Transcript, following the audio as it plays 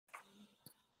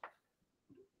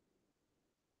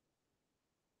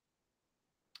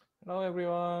Hello,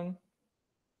 everyone.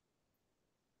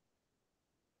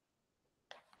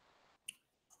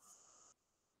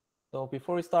 So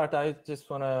before we start, I just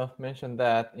want to mention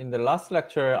that in the last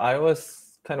lecture, I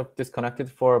was kind of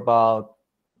disconnected for about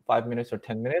 5 minutes or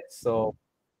 10 minutes. So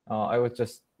I was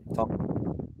just talking,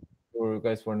 you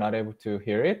guys were not able to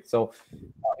hear it. So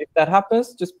if that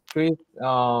happens, just please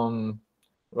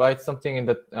write something in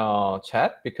the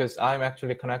chat, because I'm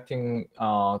actually connecting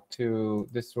to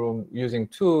this room using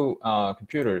two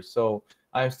computers. So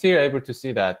I'm still able to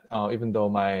see that even though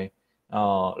my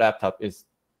laptop is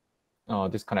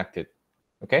disconnected.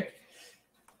 Okay.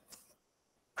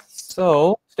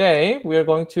 So today we are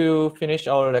going to finish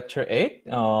our lecture 8,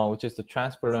 which is the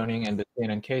transfer learning and the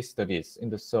CNN case studies. In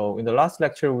the last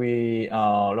lecture we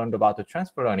learned about the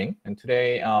transfer learning, and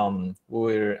today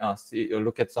we'll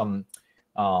look at some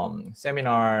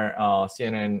seminar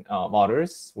CNN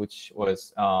models, which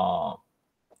was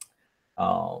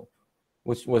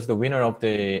the winner of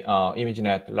the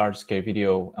ImageNet large-scale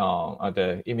video,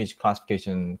 the image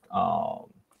classification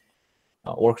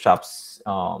workshops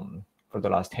for the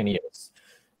last 10 years.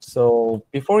 So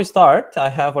before we start, I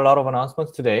have a lot of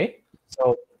announcements today.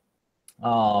 So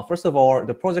first of all,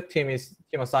 the project team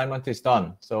assignment is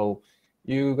done. So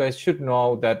you guys should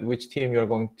know that which team you're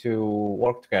going to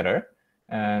work together.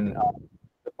 And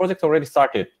the project already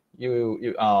started.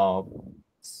 You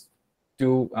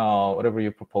do whatever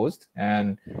you proposed.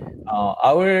 And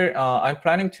I'm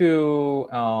planning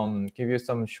to give you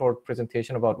some short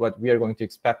presentation about what we are going to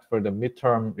expect for the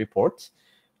midterm report.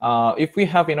 If we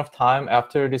have enough time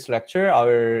after this lecture, I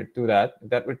will do that.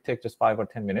 That will take just 5 or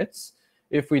 10 minutes.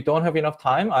 If we don't have enough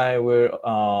time, I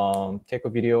will take a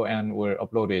video and we'll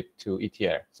upload it to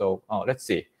ETL. So let's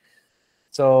see.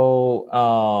 So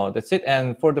that's it.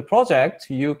 And for the project,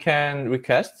 you can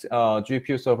request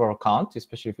GPU server account,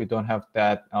 especially if you don't have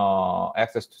that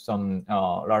access to some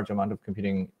large amount of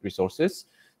computing resources.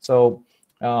 So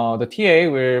the TA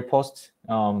will post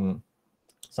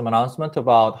some announcement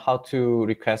about how to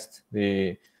request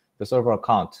the server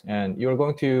account, and you're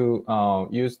going to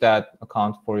use that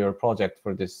account for your project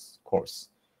for this course.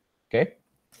 Okay.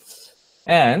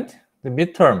 And the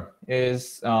midterm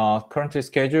is currently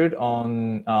scheduled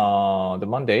on the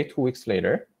Monday, 2 weeks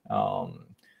later,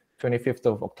 25th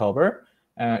of October.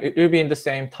 It will be in the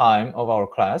same time of our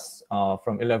class,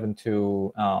 from 11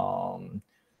 to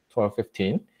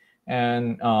 12:15.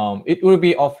 And it will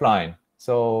be offline.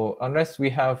 So unless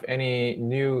we have any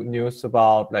new news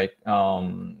about like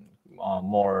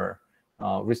more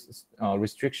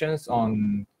restrictions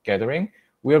on gathering,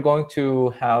 we are going to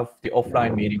have the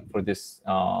offline meeting for this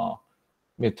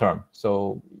midterm.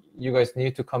 So you guys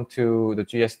need to come to the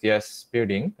GSDS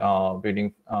building,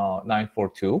 building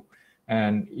 942.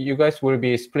 And you guys will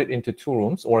be split into 2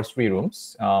 rooms or 3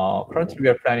 rooms. Currently, we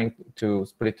are planning to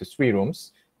split to 3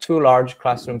 rooms, 2 large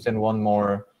classrooms and 1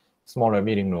 more smaller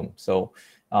meeting room. So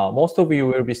most of you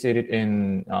will be seated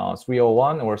in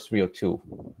 301 or 302.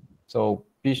 So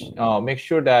make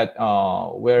sure that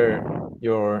where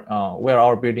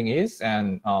our building is,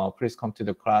 and please come to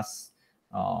the class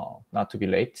not to be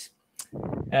late.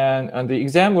 And the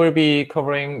exam will be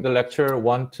covering the lecture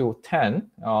 1 to 10,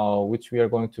 which we are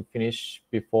going to finish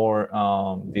before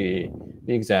the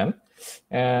exam.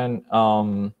 And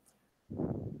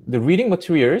the reading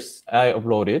materials I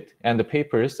uploaded and the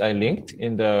papers I linked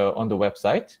on the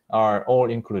website are all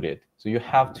included. So you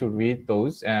have to read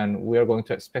those, and we are going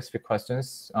to have specific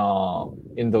questions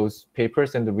in those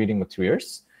papers and the reading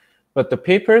materials. But the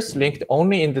papers linked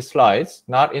only in the slides,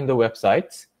 not in the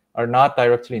website, are not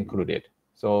directly included.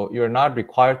 So you're not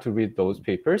required to read those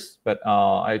papers, but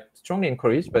I strongly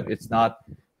encourage, but it's not,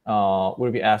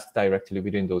 will be asked directly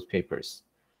within those papers.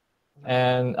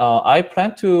 And I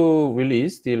plan to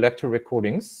release the lecture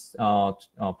recordings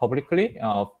publicly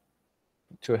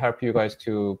to help you guys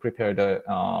to prepare the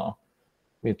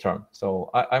midterm. So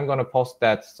I'm going to post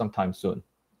that sometime soon.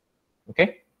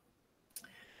 Okay.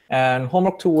 And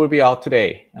homework 2 will be out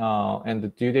today, and the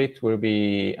due date will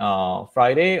be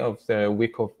Friday of the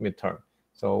week of midterm.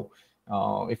 So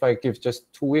if I give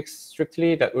just 2 weeks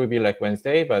strictly, that will be like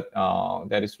Wednesday, but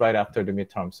that is right after the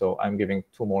midterm. So I'm giving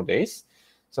 2 more days.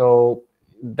 So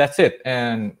that's it.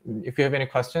 And if you have any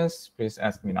questions, please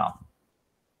ask me now.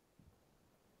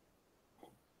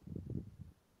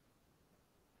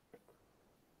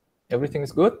 Everything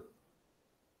is good?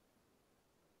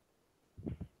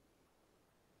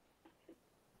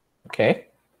 Okay.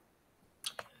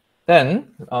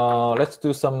 Then let's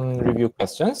do some review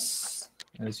questions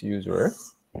as usual.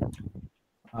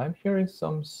 I'm hearing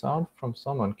some sound from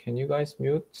someone. Can you guys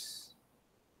mute?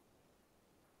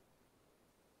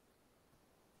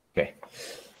 Okay.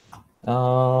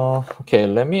 Okay,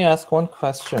 let me ask one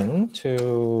question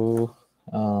to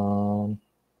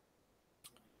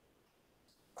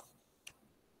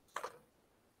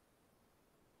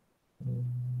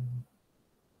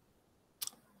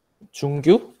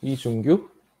Jungyu, Lee Jungyu.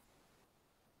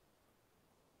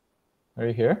 Are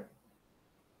you here?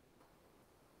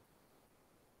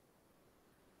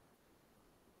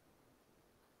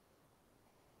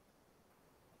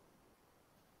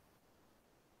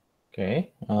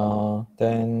 Okay,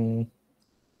 then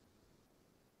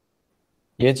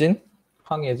Yejin,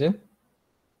 Hwang Yejin.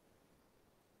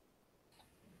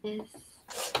 Yes.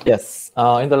 Yes,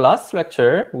 in the last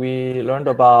lecture, we learned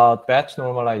about batch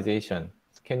normalization.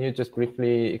 Can you just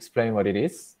briefly explain what it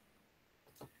is?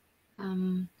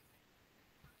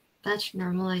 Batch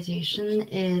normalization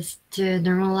is to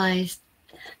normalize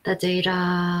the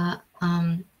data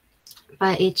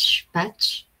by each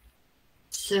batch.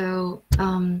 So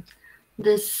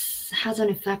this has an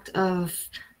effect of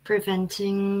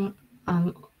preventing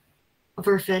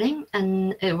overfitting,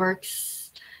 and it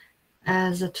works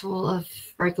as a tool of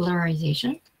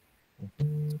regularization.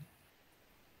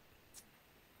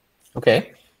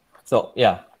 Okay, so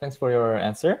yeah, thanks for your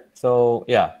answer. So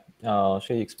yeah,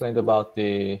 she explained about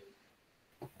the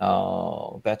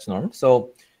batch norm. So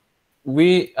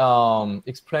we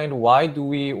explained why do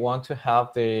we want to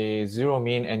have the zero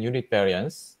mean and unit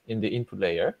variance in the input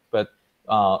layer, but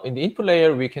in the input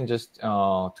layer we can just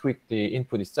tweak the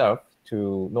input itself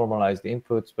to normalize the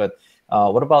inputs. But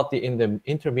what about in the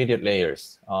intermediate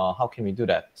layers? How can we do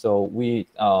that? So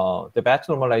the batch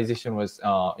normalization was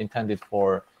intended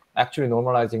for actually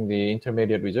normalizing the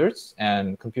intermediate results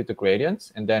and compute the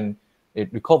gradients, and then it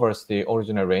recovers the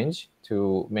original range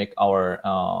to make our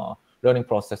learning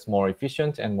process more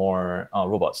efficient and more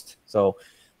robust. So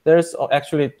there's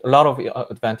actually a lot of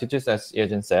advantages, as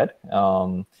Yejin said.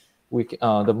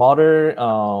 The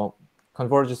model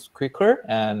converges quicker,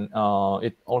 and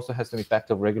it also has some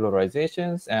effect of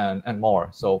regularizations and more.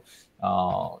 So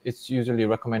it's usually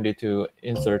recommended to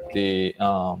insert the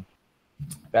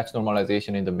batch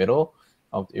normalization in the middle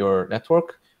of your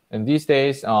network. And these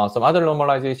days, some other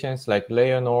normalizations like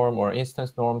layer norm or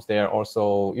instance norms, they are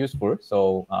also useful.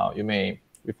 So you may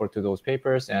refer to those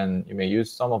papers, and you may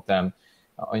use some of them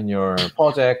in your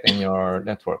project and your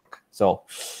network. So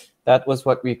that was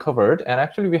what we covered. And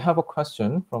actually, we have a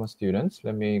question from a student.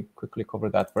 Let me quickly cover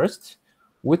that first.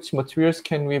 Which materials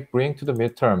can we bring to the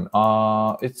midterm?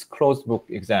 It's closed book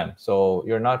exam, so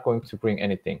you're not going to bring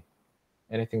anything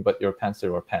but your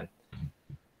pencil or pen.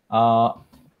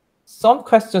 Some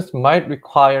questions might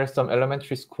require some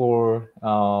elementary school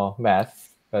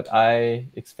math, but I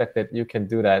expect that you can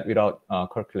do that without a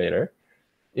calculator.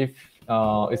 If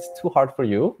it's too hard for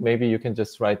you, maybe you can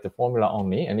just write the formula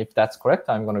only. And if that's correct,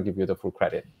 I'm going to give you the full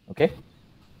credit. Okay?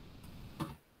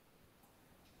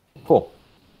 Cool.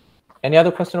 Any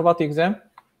other question about the exam?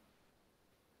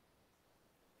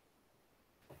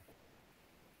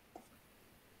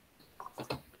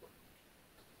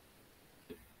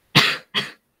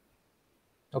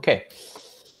 Okay.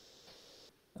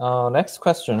 Next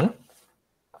question.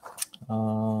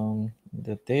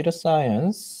 The data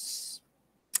science.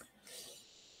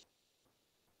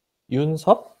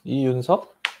 Yoonsop? Yoonsop?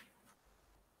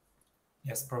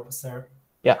 Yes, Professor.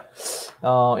 Yeah.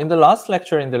 In the last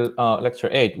lecture, in the lecture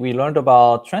 8, we learned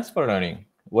about transfer learning.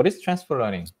 What is transfer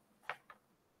learning?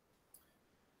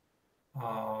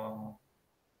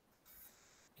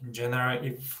 In general,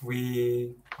 if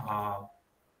we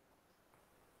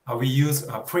use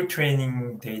a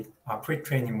pre-training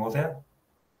model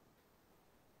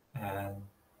and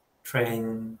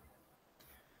train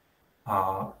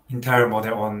entire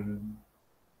model on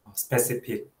a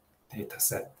specific data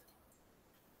set.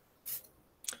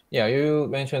 Yeah, you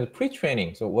mentioned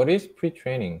pre-training. So what is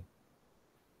pre-training?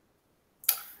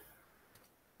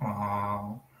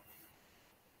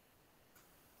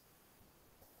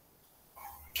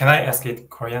 Can I ask it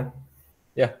Korean?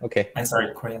 Yeah, okay. I'm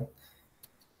sorry, Korean.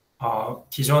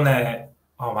 기존에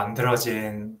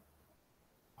만들어진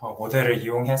모델을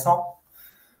이용해서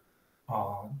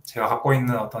제가 갖고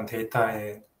있는 어떤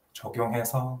데이터에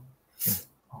적용해서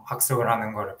학습을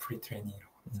하는 거를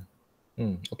pre-training이라고 합니다.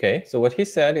 Okay, so what he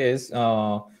said is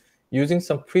using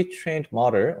some pre-trained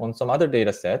model on some other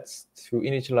data sets to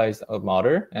initialize a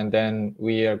model, and then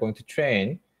we are going to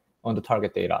train on the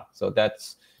target data. So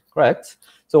that's correct.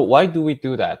 So why do we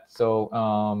do that? So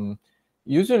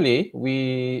usually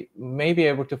we may be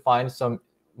able to find some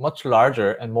much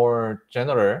larger and more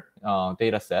general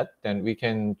data set. Then we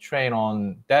can train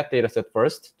on that data set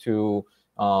first to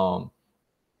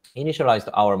initialize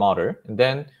our model. And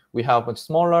then we have a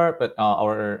smaller but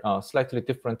our slightly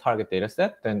different target data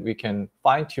set, then we can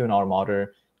fine tune our model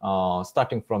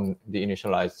starting from the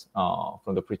initialized,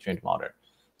 from the pre-trained model.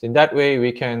 So in that way,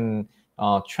 we can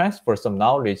transfer some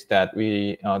knowledge that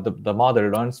the model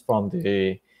learns from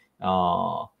the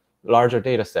larger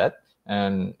data set.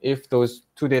 And if those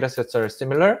two data sets are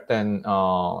similar, then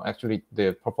actually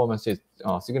the performance is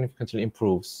significantly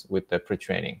improves with the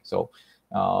pre-training. So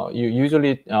you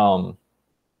usually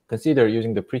consider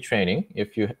using the pre-training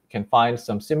if you can find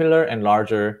some similar and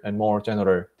larger and more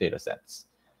general data sets.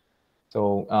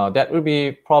 So that will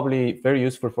be probably very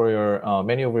useful for your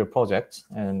many of your projects,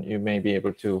 and you may be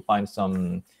able to find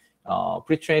some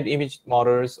pre-trained image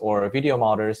models or video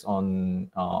models on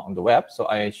the web. So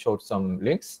I showed some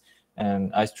links,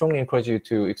 and I strongly encourage you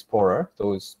to explore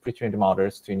those pre-trained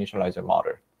models to initialize your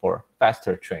model for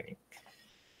faster training.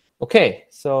 Okay,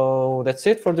 so that's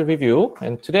it for the review.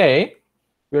 And today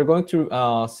we're going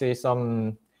to see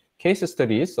some case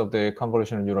studies of the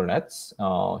convolutional neural nets,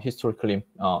 historically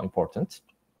important.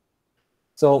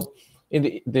 So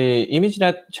in the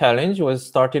ImageNet challenge was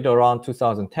started around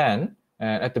 2010.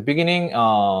 And at the beginning,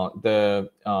 the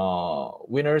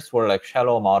winners were like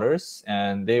shallow models,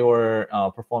 and they were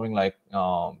performing like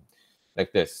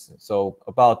this. So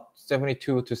about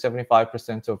 72 to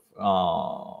 75% of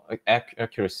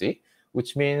accuracy,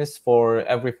 which means for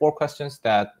every 4 questions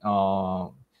that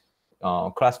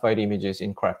classified images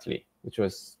incorrectly, which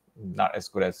was not as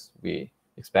good as we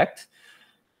expect.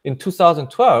 In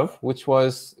 2012, which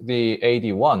was the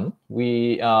AD1,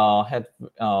 we had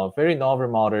a very novel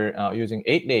model using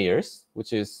 8 layers,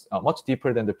 which is much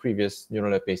deeper than the previous neural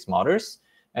net-based models.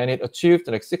 And it achieved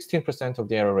like 16% of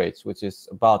the error rates, which is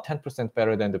about 10%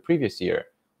 better than the previous year,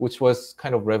 which was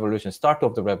kind of revolution, start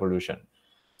of the revolution.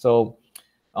 So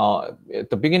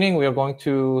at the beginning, we are going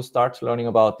to start learning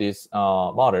about this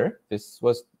model. This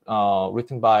was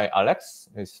written by Alex.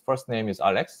 His first name is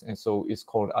Alex, and so it's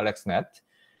called AlexNet.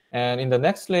 And in the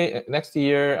next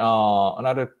year,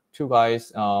 another 2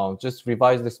 guys just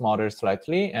revised this model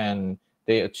slightly, and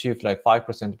they achieved like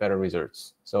 5% better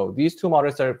results. So these 2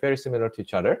 models are very similar to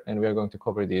each other, and we are going to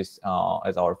cover this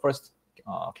as our first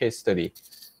case study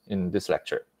in this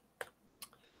lecture.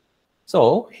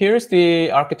 So here's the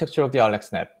architecture of the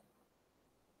AlexNet.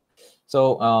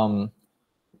 So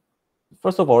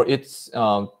first of all, it's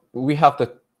we have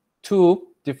the two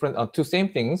same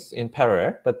things in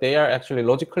parallel, but they are actually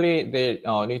logically they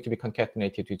need to be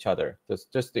concatenated to each other.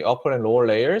 Just the upper and lower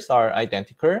layers are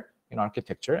identical in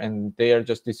architecture, and they are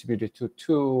just distributed to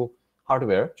 2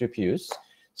 hardware GPUs.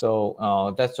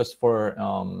 So that's just for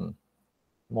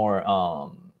more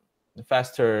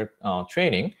faster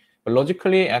training. But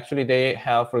logically, actually, they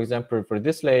have, for example, for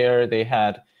this layer, they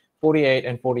had 48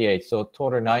 and 48, so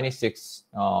total 96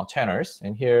 channels.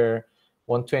 And here,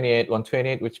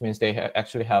 128, which means they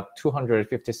actually have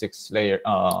 256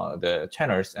 the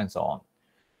channels and so on.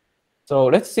 So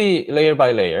let's see layer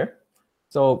by layer.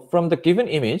 So from the given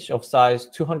image of size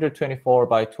 224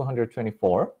 by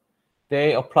 224,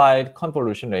 they applied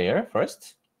convolution layer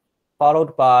first,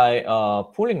 followed by a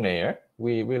pooling layer.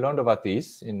 We learned about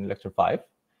these in lecture 5.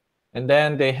 And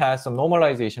then they had some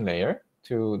normalization layer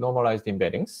to normalize the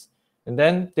embeddings. And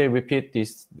then they repeat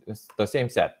the same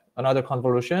set. Another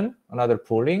convolution, another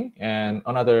pooling, and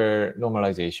another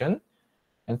normalization.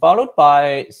 And followed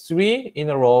by 3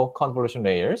 in a row convolution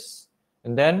layers,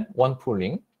 and then 1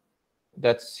 pooling.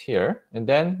 That's here. And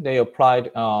then they applied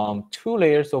 2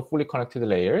 layers of fully connected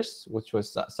layers, which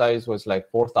was size was like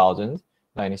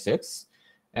 4096.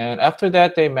 And after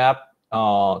that, they mapped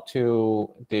to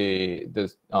the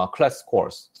class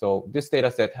scores. So this data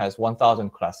set has 1,000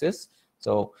 classes.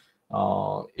 So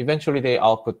eventually, they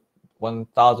output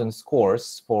 1,000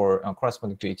 scores for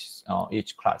corresponding to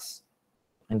each class.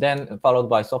 And then followed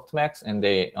by softmax, and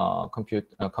they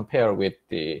compare with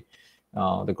the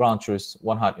ground truth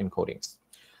one-hot encodings.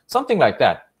 Something like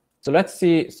that. So let's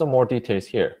see some more details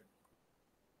here.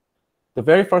 The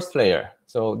very first layer.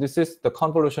 So this is the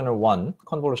convolution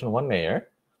one layer.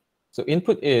 So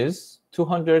input is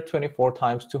 224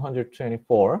 times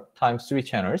 224 times 3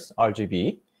 channels,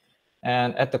 RGB.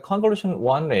 And at the convolution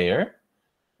 1 layer,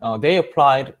 they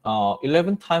applied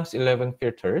 11 times 11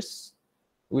 filters,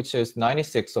 which is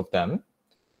 96 of them.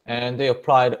 And they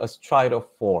applied a stride of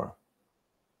 4.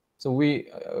 So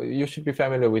you should be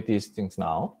familiar with these things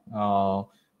now.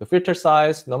 The filter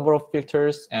size, number of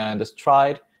filters, and the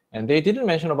stride. And they didn't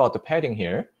mention about the padding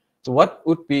here. So what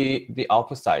would be the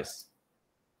output size?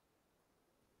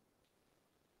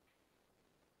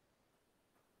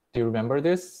 Do you remember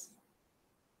this?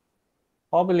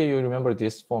 Probably you remember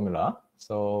this formula.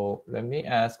 So let me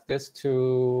ask this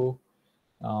to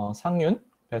상윤,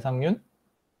 배상윤.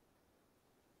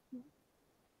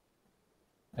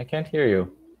 I can't hear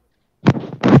you.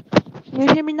 Can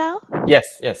you hear me now?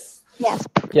 Yes, yes. Yes.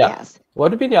 Yeah. Yes.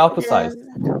 What would be the output size?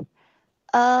 Then,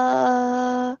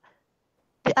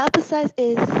 the output size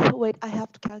is, wait, I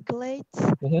have to calculate.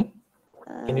 Mhm.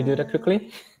 Can you do that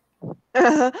quickly?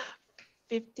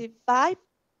 55.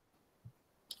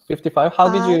 55. How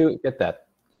did you get that?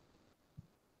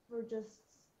 Or just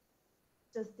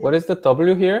What is the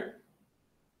W here?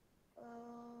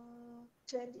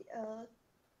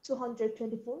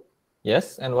 224.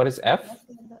 Yes. And what is F? Yes,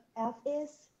 and the F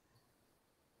is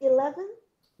 11.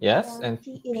 Yes. And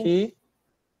P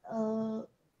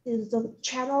is the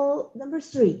channel number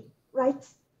 3, right?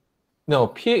 No,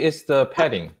 P is the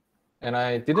padding. And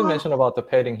I didn't mention about the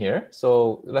padding here.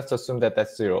 So let's assume that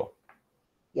that's 0.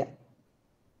 Yeah.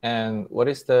 And what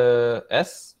is the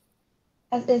S?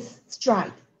 S is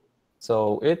stride.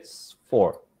 So it's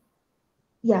 4.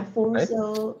 Yeah, 4. Right?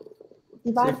 So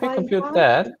So divide if we by compute 5,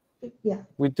 that, yeah.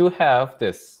 we do have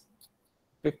this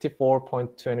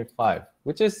 54.25,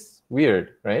 which is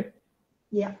weird, right?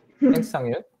 Yeah. Thanks,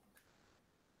 Sangyun.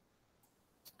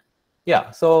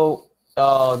 Yeah, so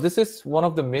this is one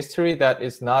of the mystery that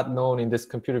is not known in this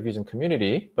computer vision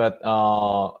community, but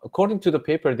according to the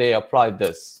paper, they applied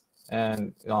this,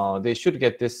 and they should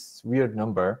get this weird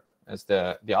number as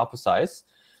the output size.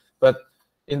 But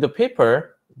in the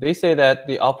paper, they say that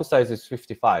the output size is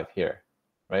 55 here,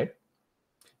 right?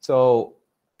 So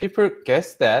people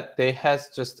guess that they has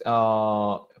just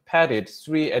padded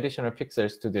 3 additional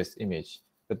pixels to this image,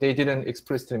 but they didn't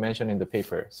explicitly mention in the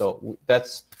paper. So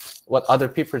that's what other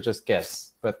people just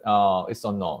guess, but it's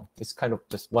unknown. It's kind of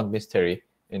just one mystery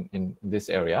in this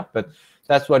area, but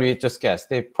that's what we just guessed.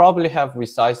 They probably have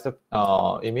resized the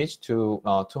image to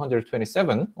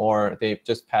 227, or they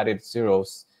just padded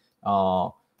zeros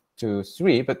to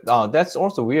 3, but that's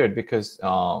also weird because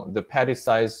the padded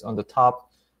size on the top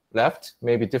left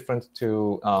may be different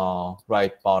to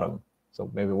right bottom. So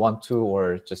maybe 1, 2,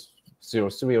 or just 0,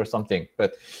 3 or something.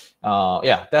 But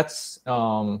yeah, that's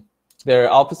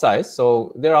their output size.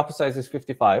 So their output size is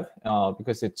 55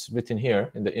 because it's written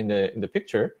here in the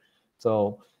picture.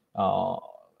 So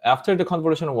after the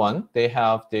convolution 1, they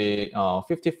have the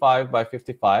 55 by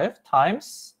 55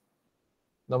 times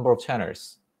number of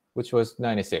channels, which was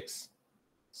 96.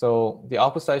 So the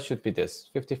output size should be this,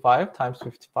 55 times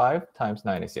 55 times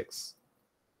 96.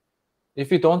 If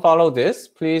you don't follow this,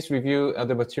 please review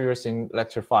the materials in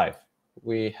lecture 5.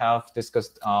 We have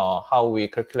discussed how we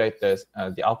calculate this,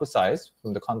 the output size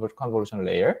from the convolution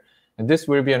layer. And this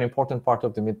will be an important part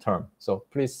of the midterm. So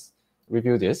please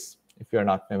review this if you're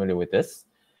not familiar with this.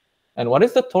 And what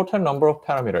is the total number of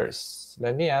parameters?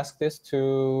 Let me ask this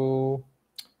to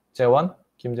Jaewon,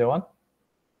 Kim Jaewon.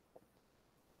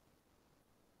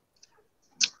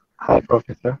 Hi,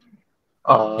 Professor.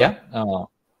 Yeah.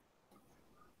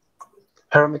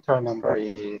 Parameter number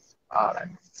is like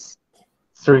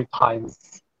 3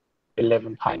 times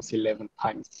 11 times 11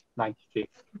 times 96.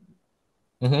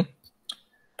 Mm-hmm.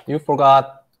 You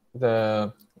forgot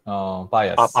the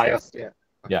bias. Bias, yeah.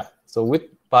 Yeah. So with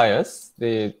bias,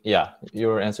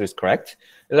 your answer is correct.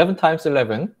 11 times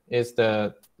 11 is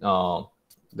the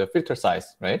filter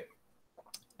size, right?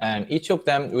 And each of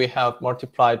them we have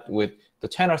multiplied with the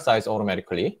channel size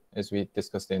automatically, as we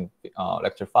discussed in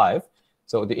lecture 5.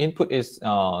 So the input is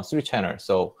 3 channels.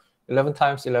 So 11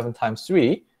 times 11 times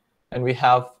 3, and we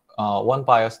have 1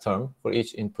 bias term for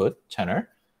each input channel.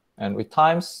 And with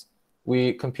times,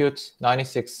 we compute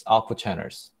 96 output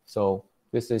channels. So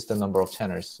this is the number of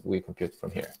channels we compute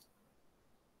from here.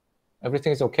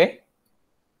 Everything is okay?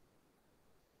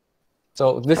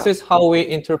 So this is how we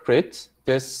interpret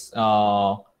this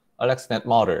AlexNet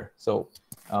model. So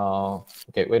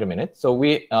okay, wait a minute. So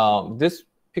this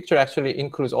picture actually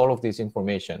includes all of this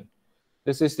information.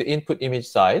 This is the input image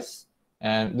size,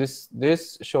 and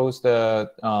this shows the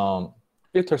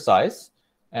filter size,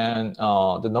 and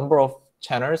the number of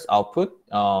channels output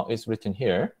is written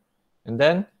here, and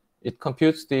then it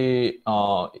computes the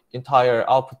entire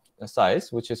output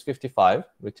size, which is 55,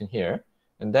 written here,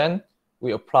 and then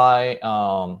we apply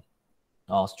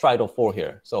stride of 4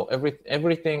 here. So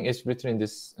everything is written in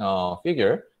this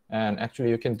figure, and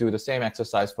actually you can do the same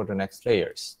exercise for the next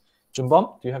layers.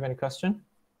 Junbom, do you have any question?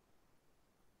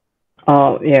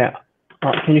 Yeah.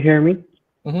 Can you hear me?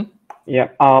 Mm-hmm. Yeah.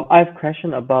 I have a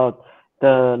question about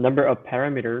the number of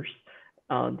parameters.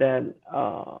 Then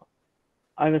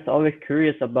I was always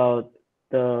curious about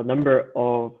the number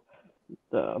of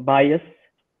the bias.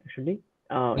 Actually,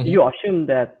 do you assume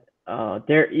that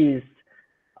there is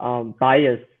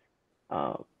bias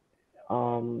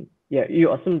yeah,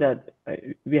 you assume that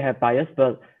we have bias,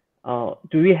 but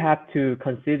do we have to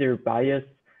consider bias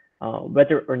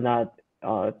whether or not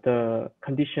the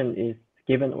condition is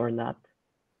given or not?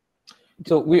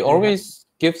 So we Do we have- always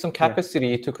give some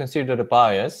capacity to consider the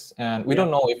bias, and we Yeah.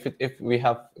 don't know if we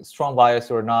have strong bias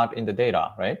or not in the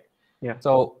data, right? Yeah.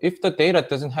 So if the data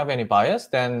doesn't have any bias,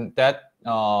 then that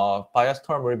bias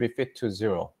term will be fit to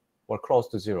 0 or close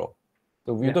to 0.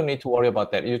 So we Yeah. don't need to worry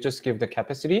about that. You just give the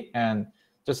capacity and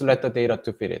just let the data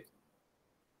to fit it.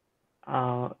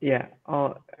 Yeah.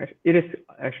 It is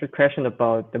actually a question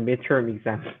about the midterm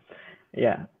exam.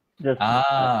 Yeah. Just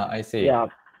I see. yeah.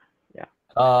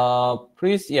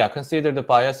 Please, consider the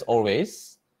bias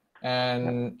always.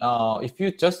 And if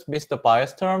you just miss the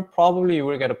bias term, probably you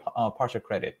will get a partial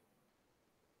credit.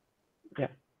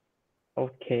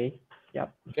 Okay. Yeah.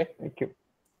 Okay. Thank you.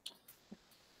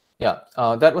 Yeah,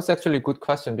 that was actually a good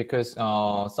question, because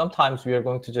sometimes we are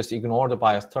going to just ignore the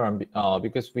bias term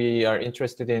because we are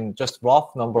interested in just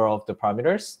rough number of the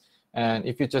parameters. And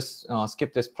if you just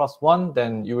skip this +1,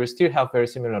 then you will still have very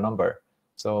similar number.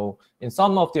 So in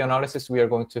some of the analysis we are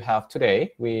going to have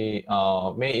today, we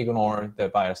may ignore the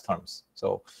bias terms.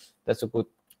 So that's a good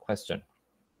question.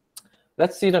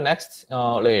 Let's see the next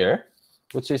layer,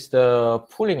 which is the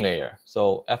pooling layer.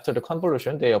 So after the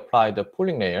convolution, they apply the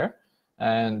pooling layer.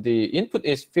 And the input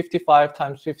is 55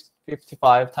 times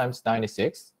 55 times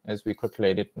 96, as we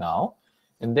calculated now.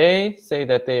 And they say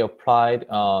that they applied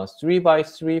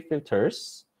 3x3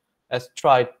 filters as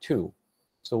tried 2.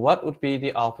 So what would be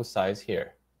the output size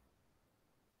here?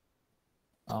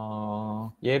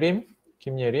 Yerim,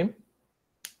 Kim Yerim?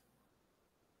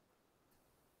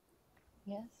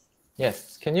 Yes.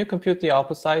 Yes, can you compute the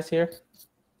output size here?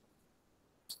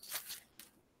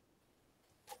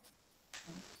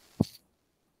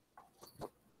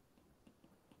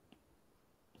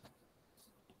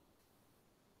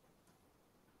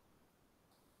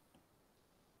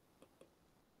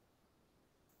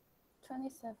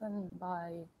 Twenty-seven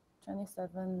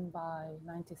by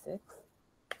 96.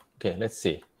 Okay, let's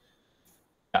see.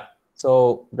 Yeah,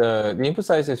 so the input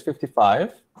size is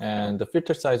 55, and the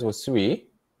filter size was 3,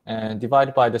 and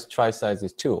divided by this try size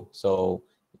is 2. So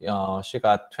she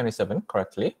got 27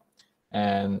 correctly.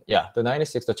 And yeah, the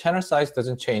 96, the channel size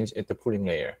doesn't change at the pooling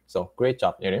layer. So great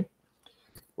job, Yerim.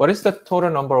 What is the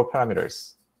total number of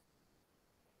parameters?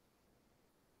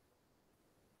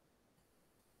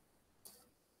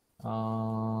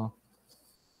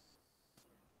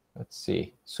 Let's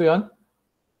see. Suyeon?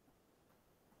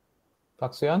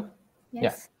 Park Suyeon?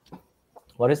 Yes.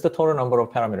 What is the total number of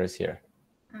parameters here?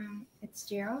 It's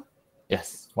 0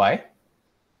 Yes. Why?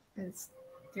 because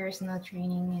there's no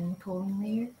training in pooling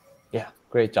layer. Yeah,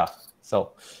 great job.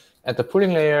 So at the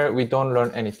pooling layer, we don't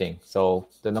learn anything. So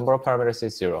the number of parameters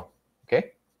is 0.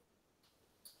 Okay.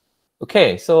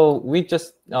 Okay, so we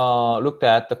just looked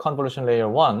at the convolution layer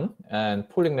 1 and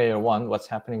pooling layer 1, what's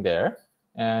happening there.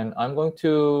 And I'm going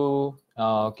to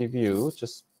give you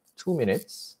just 2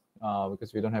 minutes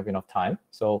because we don't have enough time.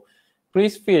 So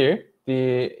please fill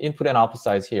the input and output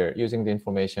size here using the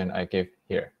information I gave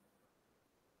here.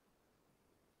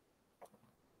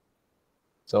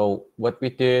 So what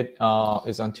we did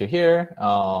is until here,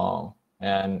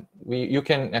 and you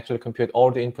can actually compute all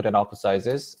the input and output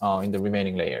sizes in the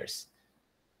remaining layers.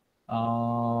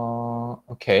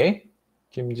 Okay,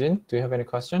 Kim Jin, do you have any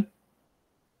question?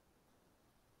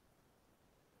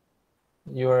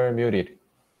 You are muted.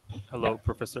 Hello,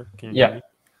 Professor. Can you Yeah. hear me?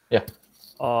 Yeah.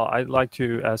 I'd like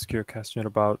to ask you a question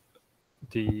about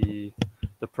the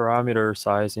parameter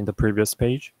size in the previous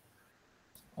page.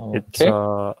 Okay. It's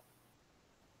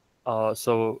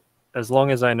so as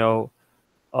long as I know,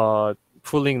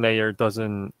 pooling layer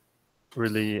doesn't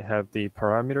really have the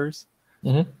parameters,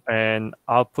 and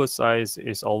output size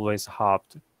is always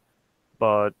halved.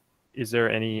 But is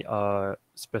there any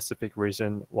specific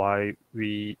reason why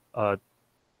we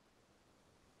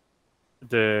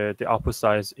the output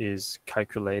size is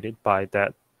calculated by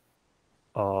that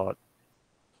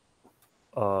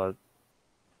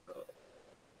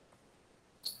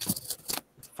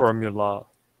formula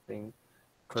thing?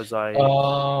 Because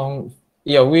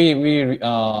yeah, we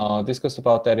discussed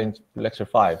about that in lecture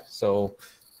 5. So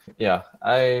yeah,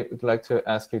 I would like to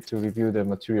ask you to review the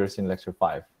materials in lecture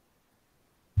 5.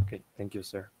 Okay, thank you,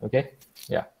 sir. Okay,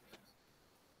 yeah.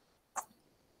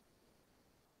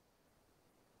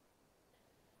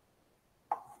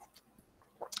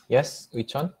 Yes,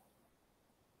 Wee-chun?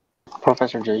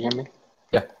 Professor, do you hear me?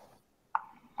 Yeah.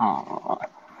 I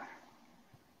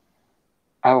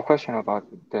have a question about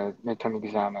the midterm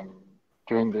exam and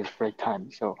during this break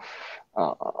time. So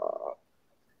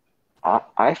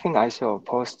I think I saw a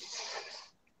post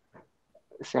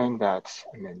saying that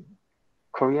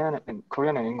Korean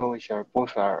and English are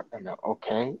both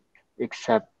okay,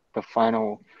 except the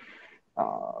final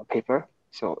paper.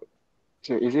 So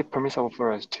is it permissible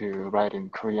for us to write in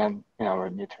Korean in our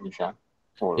midterm exam?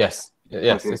 Or yes,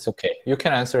 it's okay. You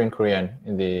can answer in Korean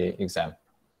in the exam.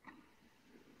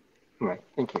 Right.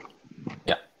 Thank you.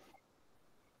 Yeah.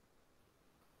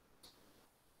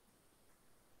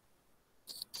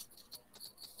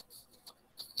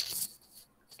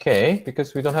 Okay,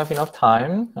 because we don't have enough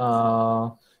time.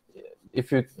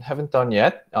 If you haven't done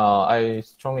yet, I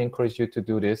strongly encourage you to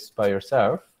do this by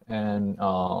yourself, and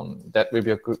that will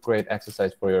be a great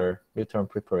exercise for your midterm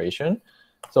preparation.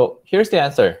 So here's the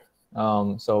answer.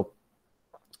 So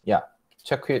yeah,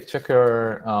 check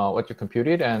your what you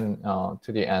computed and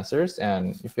to the answers,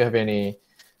 and if you have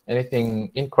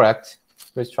anything incorrect,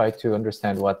 please try to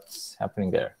understand what's happening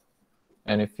there.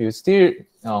 And if you still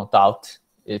doubt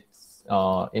it's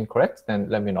incorrect, then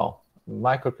let me know.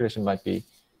 My calculation might be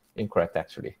incorrect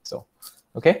actually. So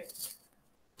okay.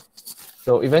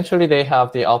 So eventually they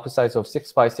have the output size of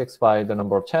 6 by 6 by the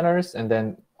number of channels, and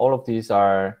then all of these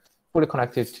are fully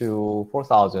connected to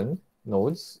 4,000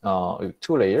 nodes,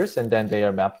 2 layers, and then they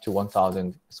are mapped to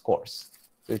 1,000 scores.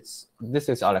 So this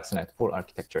is AlexNet full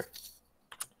architecture.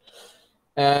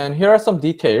 And here are some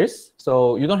details.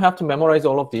 So you don't have to memorize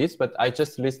all of these, but I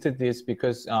just listed this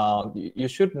because you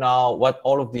should know what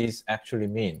all of these actually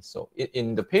mean. So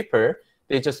in the paper,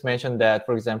 they just mentioned that,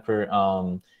 for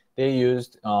example, they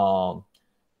used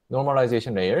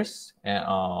normalization layers,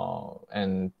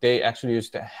 and they actually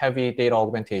used heavy data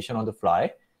augmentation on the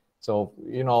fly. So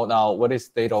you know now what is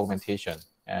data augmentation,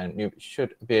 and you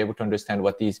should be able to understand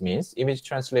what these means. Image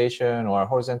translation or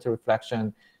horizontal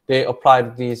reflection, they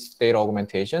applied these data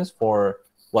augmentations for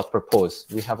what purpose?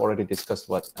 We have already discussed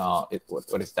what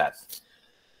is that.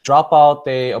 Dropout,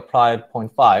 they applied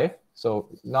 0.5. So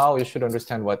now you should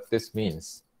understand what this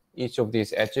means. Each of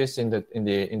these edges in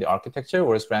the architecture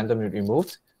was randomly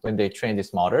removed when they trained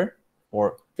this model,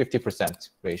 or 50%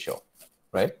 ratio,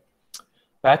 right?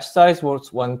 Batch size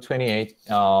was 128,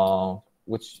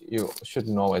 which you should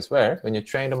know as well. When you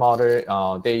train the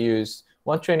model, they use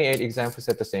 128 examples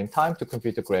at the same time to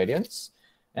compute the gradients.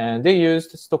 And they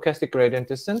used stochastic gradient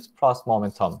descent plus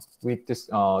momentum. We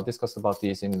discussed about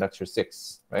these in lecture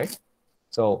 6, right?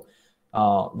 So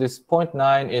this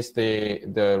 0.9 is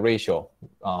the ratio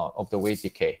of the weight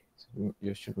decay. So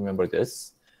you should remember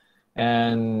this.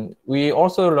 And we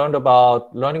also learned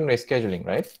about learning rate scheduling,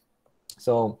 right?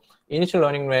 So initial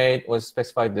learning rate was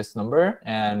specified this number,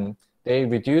 and they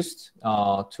reduced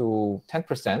to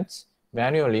 10%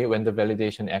 manually when the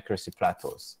validation accuracy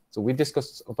plateaus. So we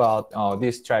discussed about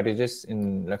these strategies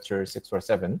in lecture 6 or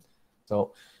 7.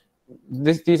 So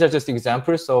these are just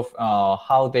examples of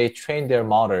how they train their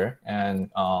model, and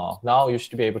now you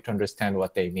should be able to understand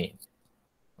what they mean.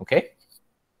 Okay.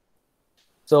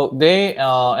 So they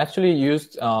actually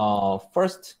used for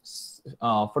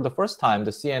the first time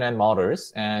the CNN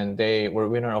models, and they were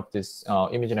winner of this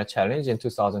ImageNet challenge in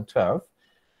 2012.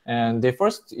 And they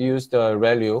first used the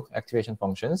ReLU activation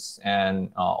functions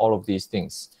and all of these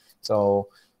things. So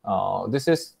this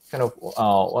is kind of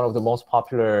one of the most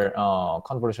popular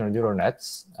convolutional neural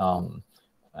nets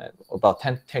about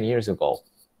 10 years ago.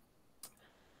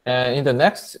 And in the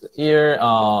next year,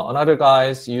 another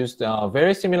guys used a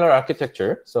very similar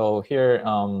architecture. So here,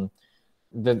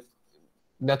 the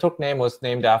network name was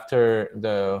named after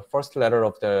the first letter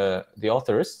of the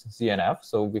authors, ZNF.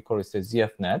 So we call it the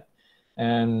ZFnet.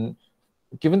 And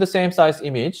given the same size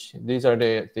image, these are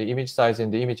the image size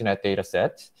in the ImageNet data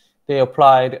set. They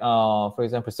applied, for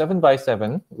example, 7 by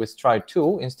 7 with stride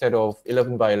 2 instead of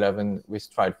 11 by 11 with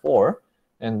stride 4.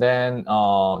 And then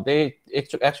they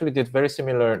actually did very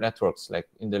similar networks. Like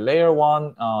in the layer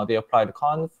 1, they applied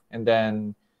conv and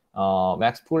then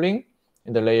max pooling.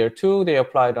 In the layer 2, they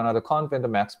applied another conv and the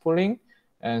max pooling,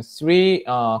 and 3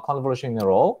 convolution in a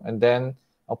row, and then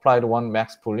applied 1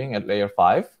 max pooling at layer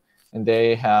 5. And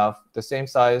they have the same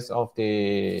size of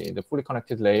the fully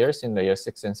connected layers in layer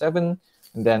 6 and 7,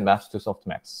 and then maps to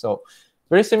softmax. So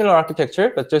very similar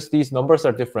architecture, but just these numbers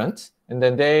are different. And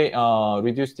then they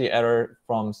reduced the error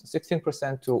from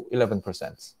 16% to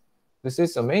 11%. This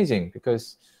is amazing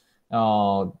because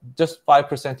just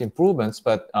 5% improvements,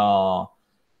 but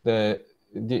the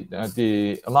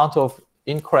amount of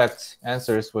incorrect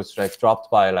answers was like dropped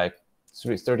by like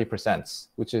 30%,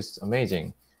 which is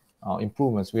amazing.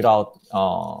 Improvements without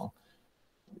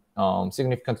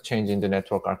significant change in the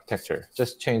network architecture,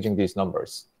 just changing these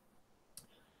numbers.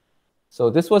 So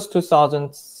this was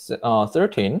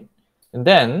 2013. And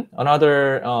then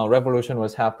another revolution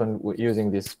was happened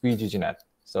using this VGGNet.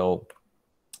 So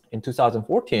in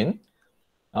 2014,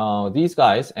 these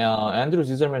guys, Andrew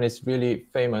Zizerman is really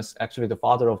famous, actually the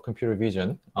father of computer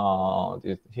vision.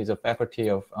 He's a faculty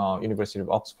of University of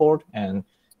Oxford, and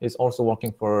he's also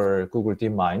working for Google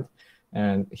DeepMind.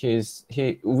 And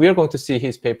we are going to see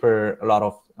his paper a lot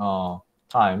of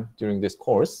time during this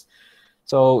course.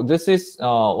 So this is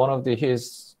one of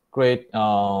his great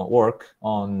work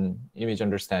on image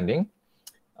understanding.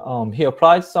 He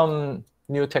applied some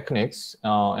new techniques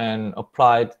and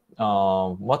applied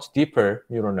much deeper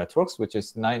neural networks, which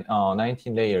is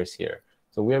 19 layers here.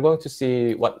 So we are going to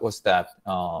see what was that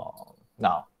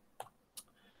now.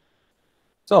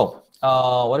 So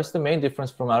what is the main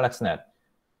difference from AlexNet?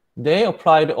 They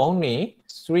applied only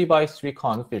 3x3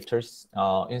 conv filters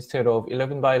instead of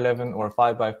 11x11 or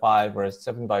 5x5 or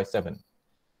 7x7.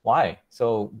 Why?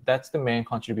 So that's the main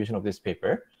contribution of this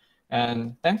paper.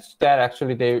 And thanks to that,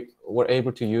 actually, they were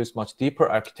able to use much deeper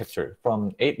architecture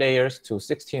from 8 layers to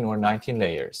 16 or 19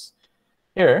 layers.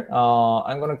 Here,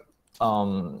 I'm going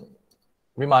to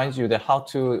remind you that how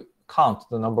to count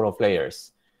the number of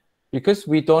layers. Because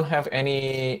we don't have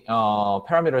any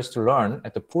parameters to learn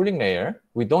at the pooling layer,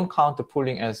 we don't count the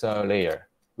pooling as a layer.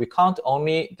 We count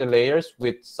only the layers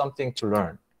with something to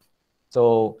learn.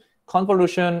 So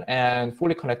convolution and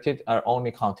fully connected are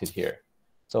only counted here.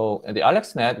 So at the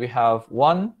AlexNet, we have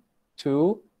 1,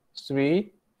 2,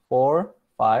 3, 4,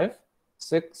 5,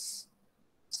 6,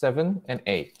 7, and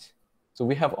 8. So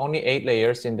we have only 8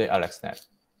 layers in the AlexNet.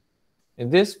 In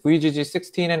this VGG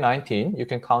 16 and 19, you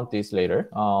can count these later.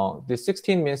 This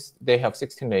 16 means they have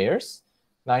 16 layers.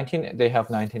 19, they have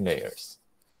 19 layers.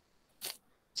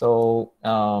 So,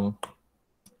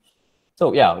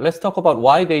 yeah, let's talk about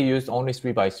why they used only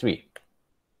 3x3.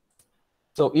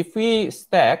 So if we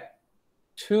stack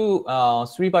two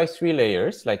 3x3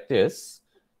 layers like this,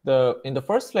 in the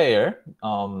first layer,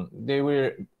 they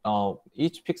will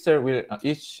each pixel will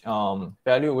each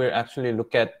value will actually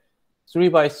look at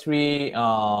 3x3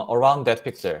 around that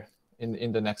pixel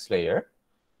in the next layer.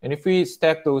 And if we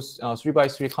stack those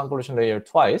 3x3 convolution layer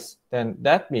twice, then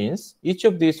that means each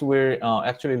of these will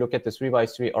actually look at the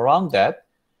 3x3 around that.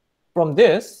 From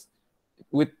this,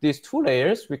 with these 2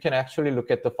 layers, we can actually look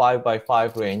at the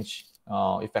 5x5 range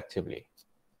effectively.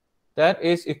 That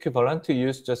is equivalent to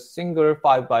use just single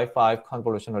 5x5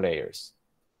 convolutional layers.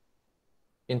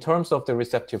 In terms of the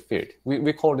receptive field,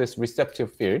 we call this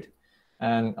receptive field.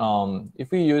 And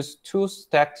if we use 2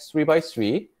 stacked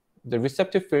 3x3, the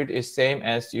receptive field is same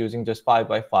as using just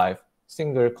 5x5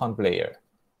 single conv layer.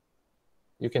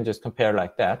 You can just compare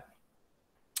like that.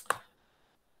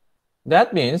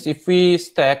 That means if we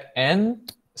stack n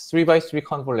 3x3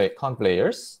 conv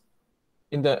layers,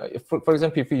 for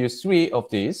example, if we use 3 of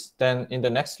these, then in the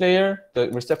next layer, the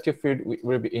receptive field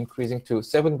will be increasing to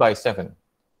 7x7,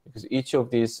 because each of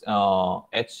these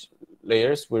edge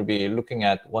layers will be looking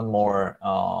at one more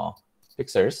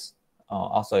pixels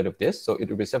outside of this. So it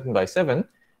will be 7x7.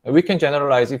 And we can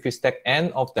generalize if we stack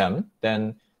n of them,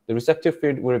 then the receptive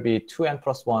field will be 2n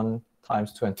plus 1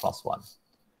 times 2n plus 1.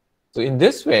 So in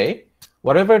this way,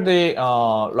 whatever the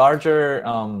larger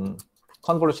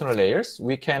convolutional layers,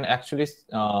 we can actually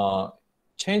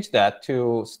change that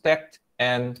to stacked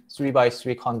n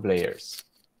 3x3 conv layers.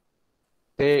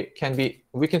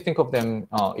 We can think of them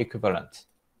equivalent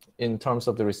in terms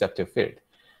of the receptive field.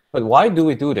 But why do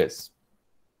we do this?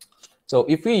 So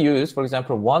if we use, for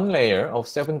example, 1 layer of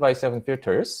 7x7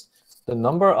 filters, the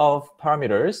number of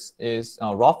parameters is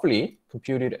roughly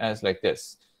computed as like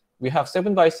this. We have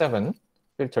 7x7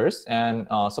 filters, and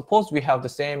suppose we have the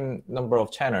same number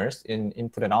of channels in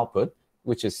input and output,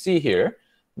 which is C here.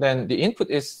 Then the input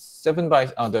is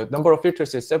the number of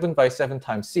filters is 7x7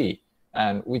 times C,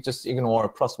 and we just ignore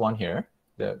plus 1 here,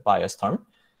 the bias term.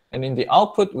 And in the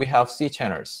output, we have C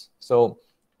channels. So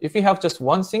if we have just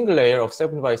one single layer of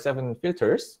 7x7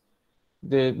 filters,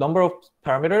 the number of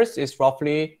parameters is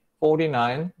roughly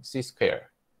 49 C squared.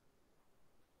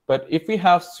 But if we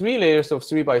have 3 layers of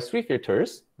 3x3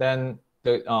 filters, then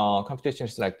the computation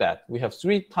is like that. We have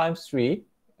 3 times 3,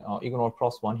 ignore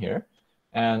plus 1 here,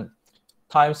 and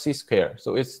times C squared.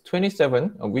 So it's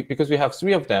 27, because we have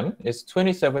 3 of them, it's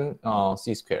 27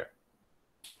 C squared.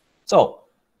 So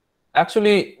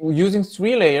actually, using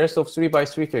 3 layers of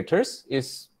 3x3 filters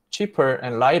is cheaper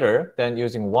and lighter than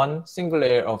using one single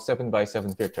layer of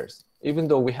 7x7 filters, even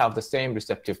though we have the same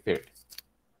receptive field.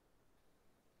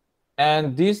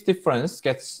 And this difference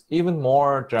gets even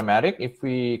more dramatic if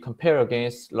we compare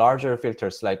against larger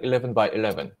filters like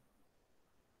 11x11.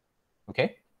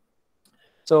 Okay?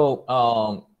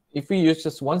 So if we use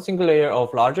just one single layer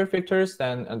of larger filters,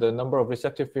 then the number of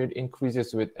receptive field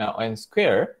increases with n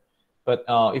square. But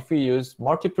if we use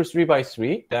multiple 3 by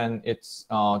 3, then it's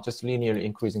just linearly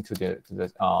increasing to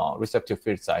the receptive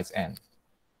field size n.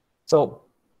 So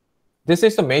this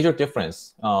is a major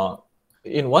difference.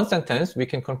 In one sentence, we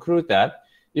can conclude that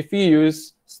if we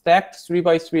use stacked 3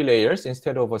 by 3 layers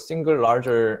instead of a single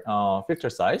larger filter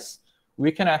size,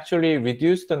 we can actually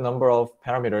reduce the number of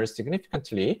parameters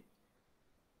significantly,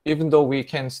 even though we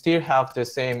can still have the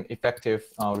same effective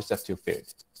receptive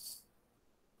field.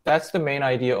 That's the main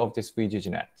idea of this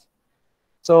VGGNet.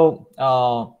 So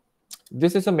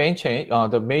this is the main change,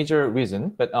 the major reason,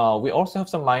 but we also have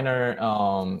some minor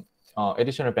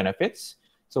additional benefits.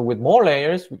 So with more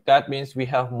layers, that means we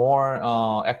have more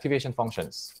activation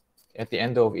functions at the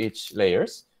end of each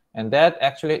layers. And that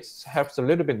actually helps a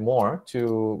little bit more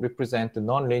to represent the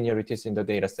non-linearities in the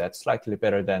data set slightly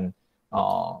better than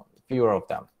fewer of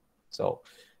them. So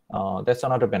that's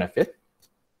another benefit.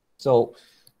 So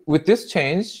with this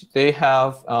change, they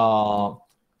have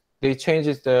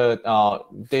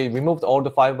they removed all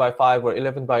the 5 by 5 or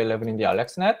 11 by 11 in the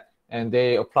AlexNet, and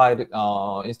they applied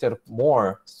instead of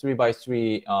more 3 by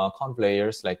 3 conv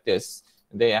layers like this,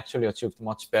 they actually achieved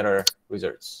much better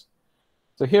results.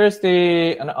 So here's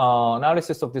the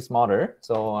analysis of this model.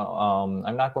 So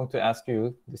I'm not going to ask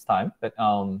you this time, but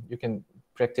you can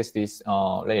practice this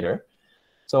later.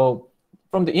 So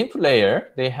from the input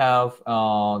layer, they have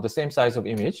the same size of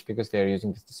image because they're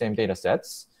using the same data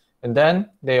sets. And then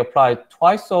they applied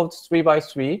twice of 3 by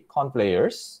 3 conv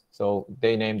layers. So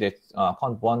they named it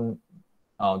conv1-1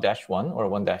 or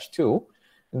 1-2.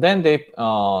 And then they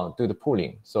do the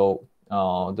pooling. So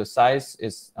the size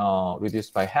is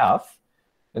reduced by half.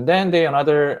 And then they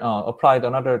applied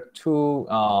another 2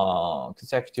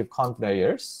 consecutive conv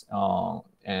layers.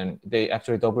 And they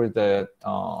actually doubled the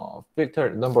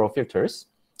number of filters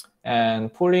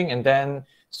and pooling, and then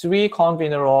 3 conv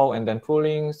in a row, and then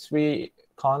pooling, 3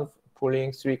 conv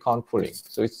pooling, 3 conv pooling.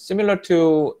 So it's similar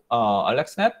to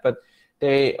AlexNet, but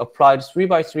they applied 3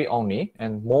 by 3 only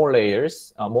and more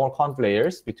layers, more conv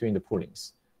layers between the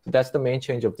poolings. So that's the main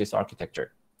change of this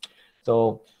architecture.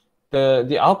 So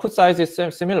the output size is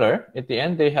similar. At the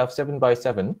end, they have 7 by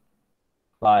 7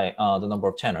 by the number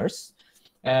of channels.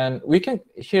 And we can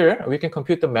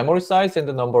compute the memory size and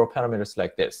the number of parameters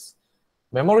like this.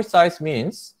 Memory size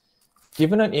means,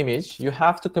 given an image, you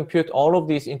have to compute all of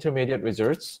these intermediate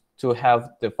results to have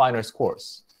the final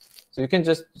scores. So you can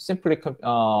just simply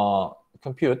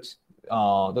compute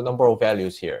the number of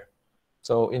values here.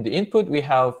 So in the input,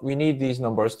 we need these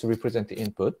numbers to represent the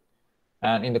input.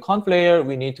 And in the conv layer,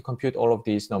 we need to compute all of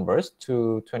these numbers,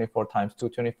 224 times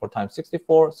 224 times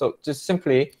 64. So just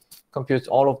simply computes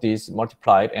all of these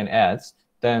multiplied and adds.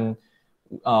 Then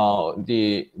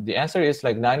the answer is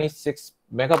like 96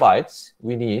 megabytes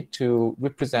we need to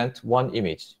represent one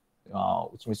image,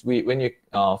 which means when you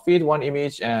feed one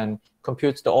image and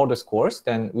computes all the scores,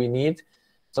 then we need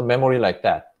some memory like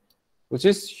that, which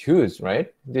is huge,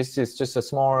 right? This is just a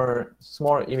small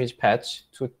image patch,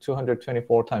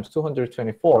 224 times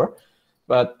 224.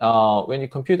 But when you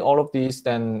compute all of these,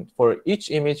 then for each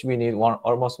image, we need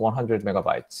almost 100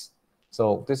 megabytes.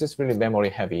 So this is really memory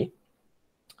heavy.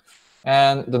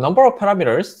 And the number of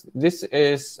parameters, this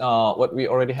is what we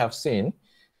already have seen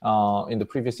in the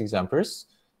previous examples.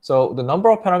 So the number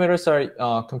of parameters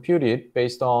are computed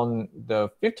based on the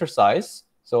filter size.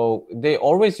 So they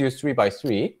always use 3 by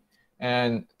 3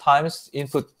 and times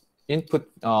input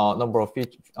number of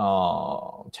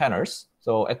channels.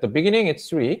 So at the beginning, it's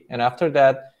 3. And after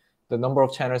that, the number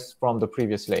of channels from the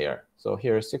previous layer. So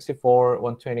here, 64,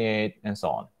 128, and so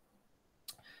on.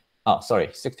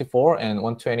 64 and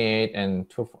 128 and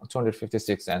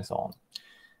 256 and so on.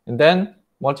 And then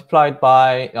multiplied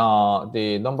by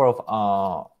the number of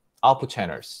output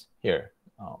channels here,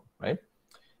 right?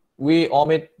 We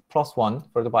omit +1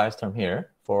 for the bias term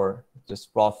here for just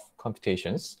rough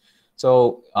computations.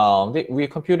 So we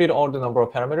computed all the number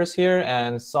of parameters here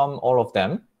and sum all of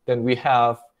them. Then we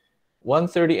have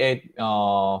 138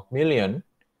 million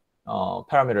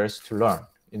parameters to learn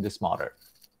in this model.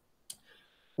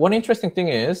 One interesting thing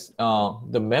is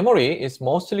the memory is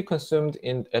mostly consumed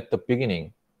at the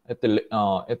beginning.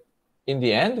 In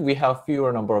the end, we have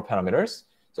fewer number of parameters.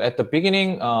 So at the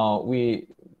beginning, we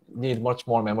need much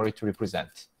more memory to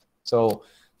represent. So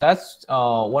that's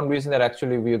one reason that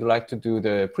actually we would like to do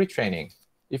the pre-training.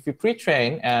 If we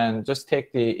pre-train and just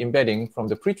take the embedding from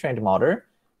the pre-trained model,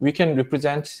 we can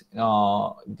represent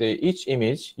each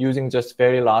image using just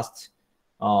very last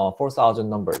 4,000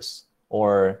 numbers,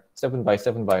 or 7 by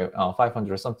 7 by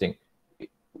 500 or something,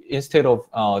 instead of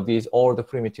all the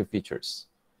primitive features.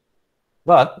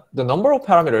 But the number of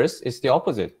parameters is the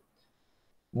opposite.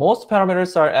 Most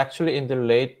parameters are actually in the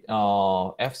late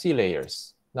FC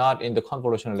layers, not in the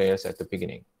convolutional layers at the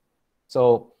beginning.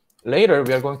 So later,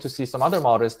 we are going to see some other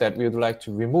models that we would like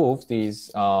to remove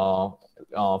these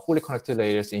fully connected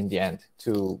layers in the end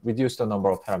to reduce the number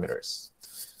of parameters.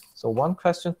 So one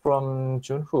question from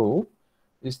Junhoo,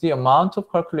 is the amount of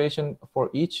calculation for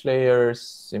each layer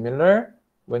similar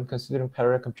when considering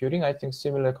parallel computing? I think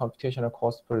similar computational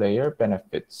cost per layer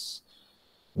benefits.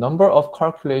 Number of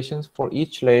calculations for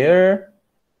each layer,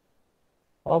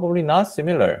 probably not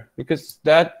similar, because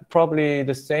that probably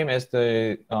the same as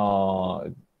the,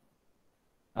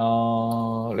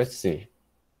 let's see.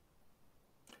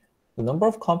 The number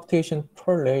of computation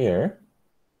per layer,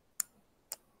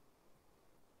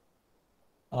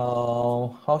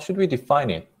 how should we define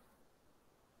it?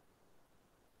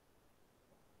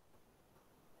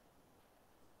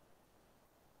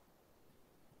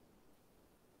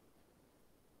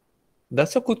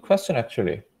 That's a good question,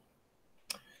 actually.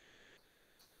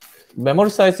 Memory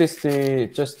size is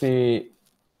just the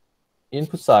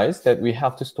input size that we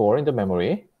have to store in the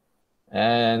memory.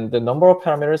 And the number of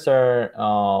parameters are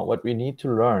what we need to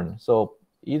learn. So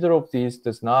either of these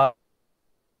does not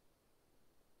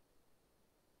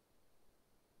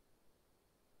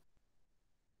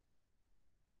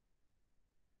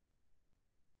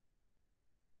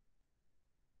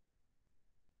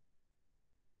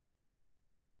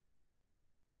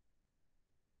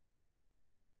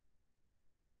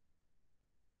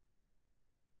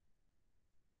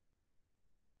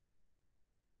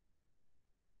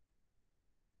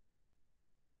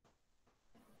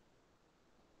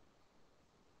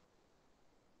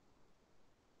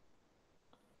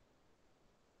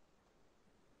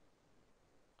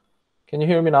Can you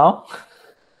hear me now?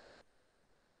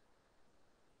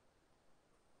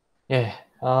 Yeah.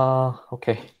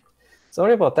 Okay.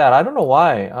 Sorry about that. I don't know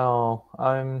why.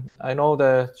 I know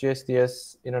the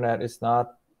GSDS internet is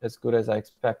not as good as I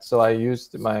expect, so I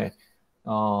used my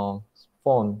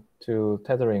phone to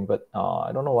tethering, but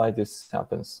I don't know why this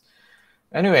happens.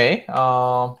 Anyway,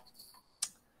 I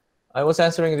was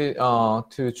answering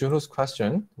to Junhoo's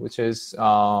question, which is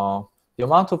the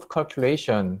amount of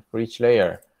calculation for each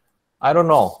layer. I don't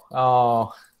know.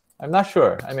 I'm not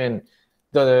sure. I mean,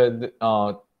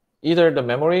 either the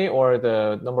memory or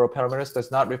the number of parameters does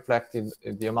not reflect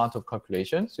the amount of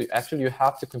calculation. So actually, you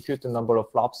have to compute the number of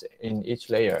flops in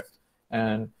each layer.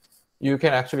 And you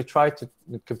can actually try to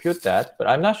compute that. But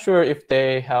I'm not sure if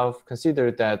they have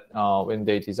considered that when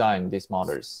they designed these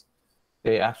models.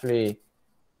 They actually,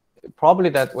 probably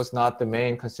that was not the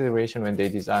main consideration when they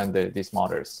designed these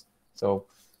models. So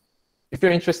if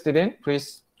you're interested in,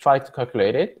 please try to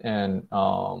calculate it. And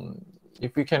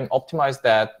if we can optimize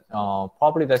that,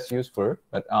 probably that's useful.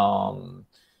 But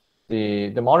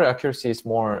the model accuracy is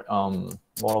more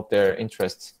of their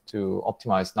interest to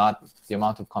optimize, not the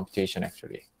amount of computation,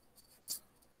 actually.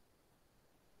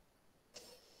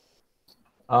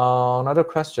 Another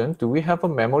question, do we have a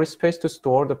memory space to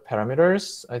store the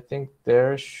parameters? I think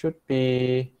there should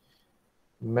be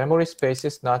memory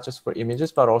spaces, not just for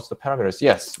images, but also the parameters.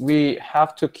 Yes, we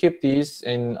have to keep these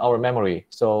in our memory.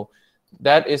 So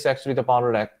that is actually the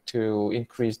bottleneck to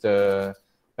increase the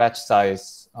batch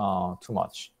size too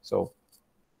much. So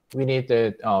we need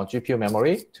the GPU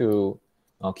memory to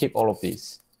keep all of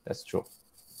these. That's true.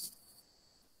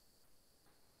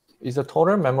 Is the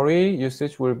total memory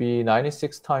usage will be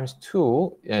 96 times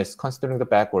 2, yes, considering the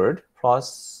backward,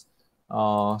 plus,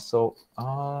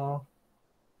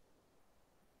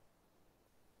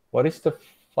 what is the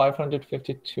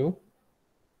 552?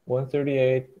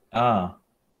 138,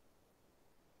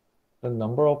 the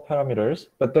number of parameters.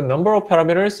 But the number of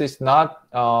parameters is not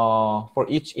for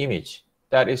each image.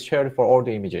 That is shared for all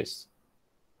the images,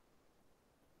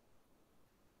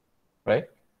 right?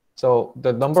 So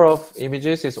the number of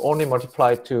images is only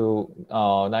multiplied to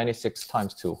 96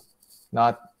 times 2,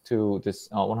 not to this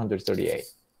 138.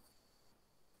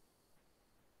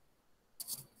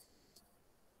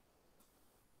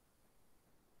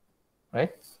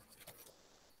 Right?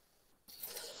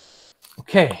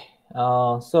 Okay,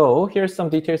 so here's some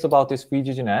details about this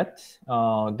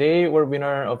VGGNet. They were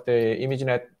winner of the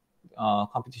ImageNet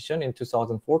competition in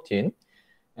 2014.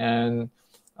 And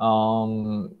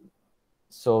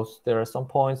so there are some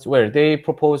points where they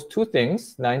proposed two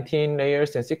things, 19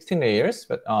 layers and 16 layers,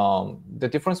 but the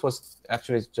difference was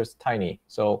actually just tiny.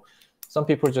 So some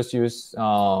people just use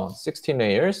 16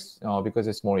 layers because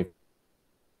it's more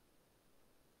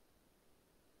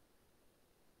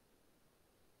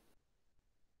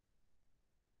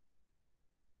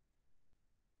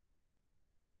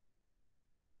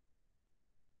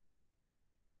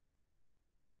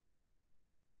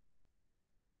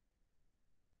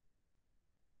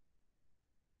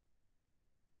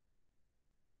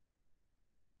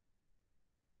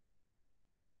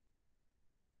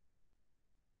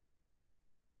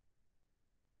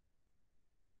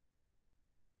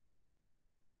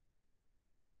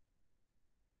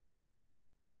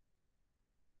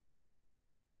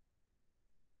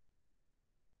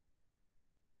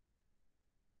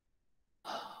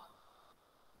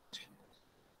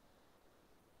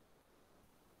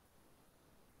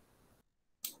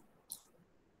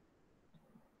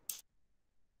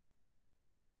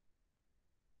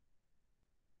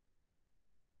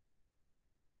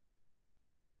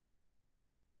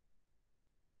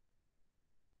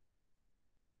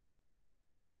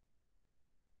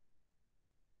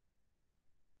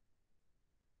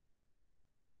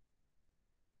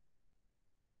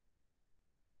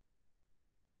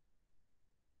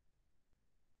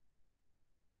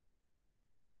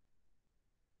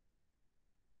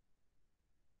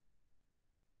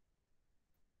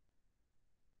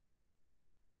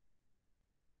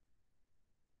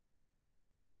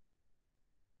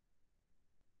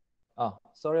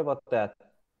Sorry about that.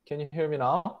 Can you hear me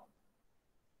now?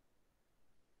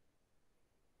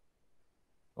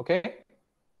 Okay.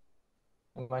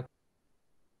 Am I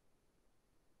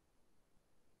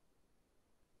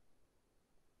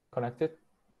connected?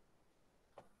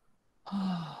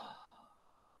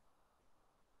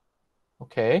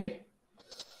 Okay.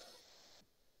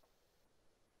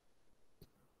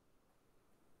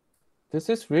 This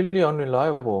is really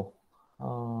unreliable.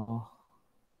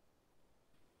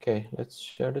 Okay, let's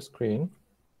share the screen.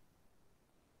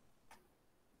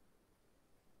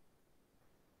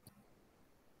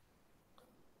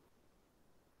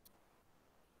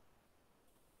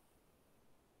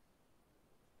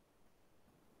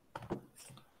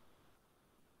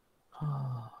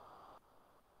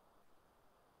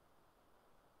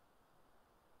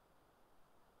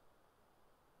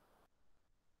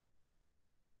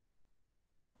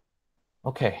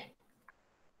 Okay.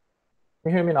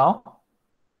 Can you hear me now?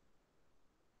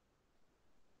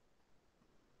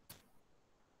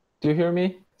 Do you hear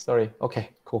me? Sorry.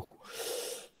 Okay, cool.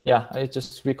 Yeah, I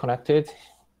just reconnected.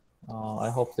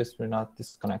 I hope this will not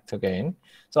disconnect again.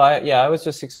 So I was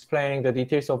just explaining the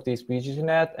details of this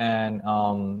BGGNet, and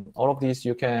all of these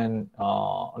you can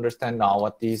understand now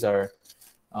what these are,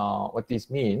 what these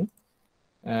mean.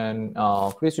 And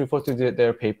please refer to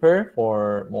their paper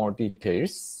for more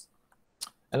details.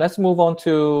 And let's move on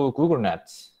to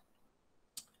GoogleNet,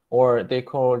 or they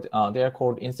are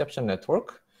called Inception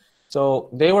Network. So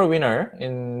they were winner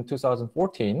in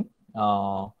 2014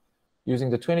 using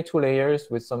the 22 layers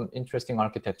with some interesting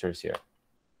architectures here.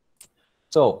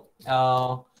 So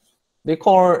they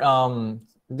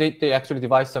actually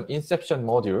devised some Inception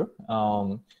module.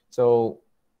 So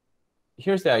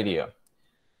here's the idea.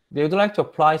 They would like to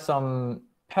apply some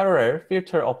parallel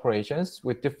filter operations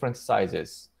with different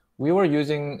sizes. We were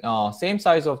using same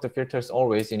size of the filters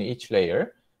always in each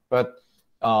layer, but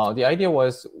the idea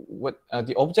was what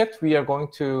the object we are going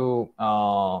to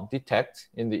detect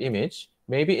in the image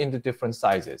may be in the different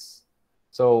sizes.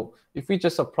 So if we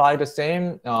just apply the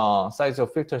same size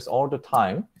of filters all the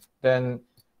time, then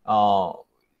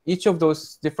each of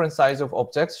those different size of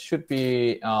objects should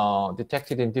be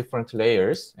detected in different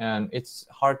layers, and it's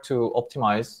hard to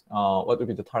optimize what would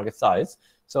be the target size.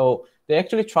 So they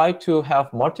actually try to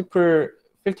have multiple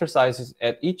filter sizes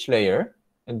at each layer,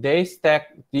 and they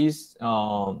stack these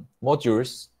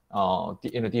modules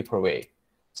in a deeper way.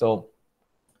 So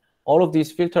all of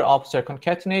these filter objects are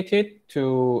concatenated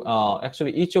to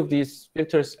actually each of these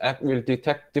filters will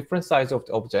detect different size of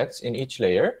the objects in each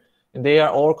layer, and they are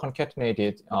all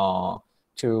concatenated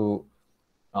to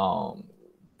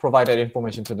provide that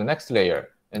information to the next layer.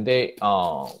 And they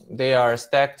are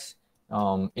stacked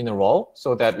in a row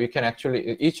so that we can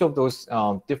actually, each of those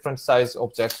different size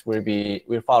objects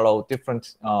will follow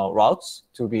different routes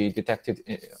to be detected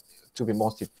to be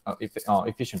most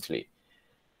efficiently.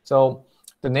 So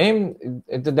the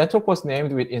network was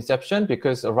named with Inception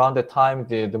because around the time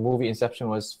the movie Inception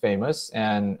was famous,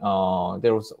 and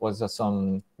there was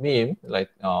some meme like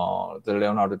the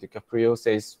Leonardo DiCaprio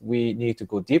says we need to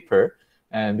go deeper,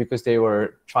 and because they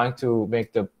were trying to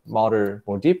make the model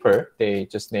more deeper, they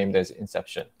just named it as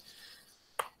Inception.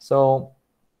 So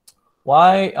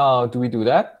why do we do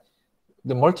that?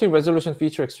 The multi-resolution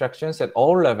feature extractions at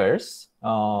all levels,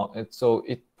 so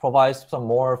it provides some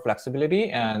more flexibility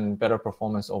and better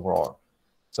performance overall.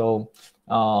 So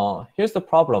here's the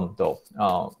problem, though.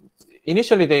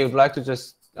 Initially, they would like to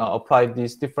just apply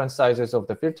these different sizes of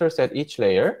the filters at each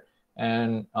layer,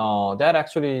 and that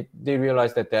actually, they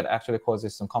realized that actually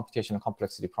causes some computational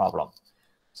complexity problem.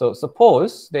 So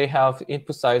suppose they have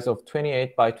input size of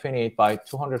 28 by 28 by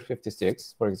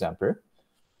 256, for example,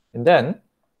 and then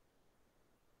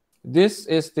this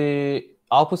is the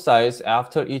output size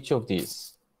after each of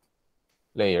these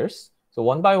layers. So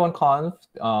 1 by 1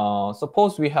 conv,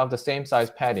 suppose we have the same size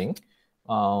padding.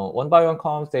 1 by 1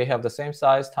 conv, they have the same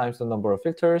size times the number of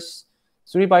filters.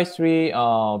 3 by 3,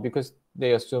 because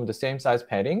they assume the same size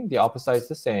padding, the output size is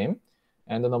the same,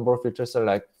 and the number of filters are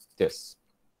like this.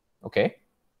 Okay.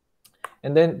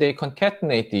 And then they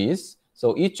concatenate these.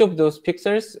 So each of those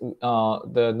pixels,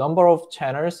 the number of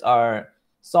channels are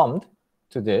summed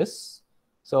to this.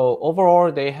 So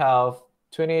overall, they have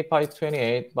 28 by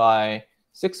 28 by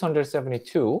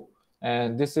 672,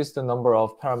 and this is the number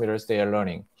of parameters they are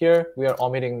learning. Here, we are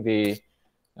omitting the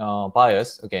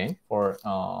bias again for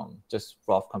just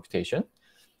rough computation.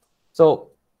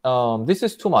 So this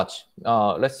is too much.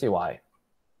 Let's see why.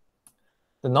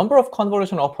 The number of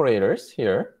convolution operators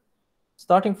here,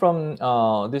 starting from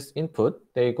this input,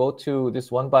 they go to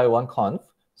this 1 by 1 conv.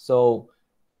 So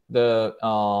the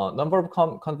number of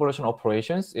convolution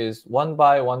operations is 1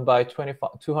 by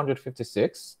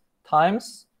 256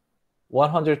 times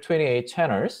 128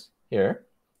 channels here.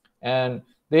 And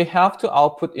they have to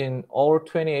output in all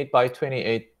 28 by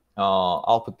 28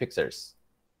 output pixels.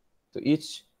 So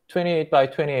each 28 by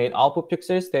 28 output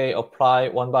pixels, they apply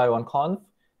 1 by 1 conv,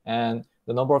 and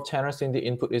the number of channels in the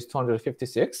input is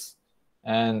 256,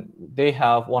 and they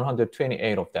have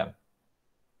 128 of them.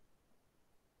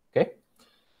 Okay,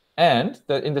 and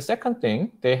in the second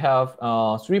thing, they have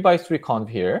 3 by 3 conv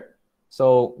here.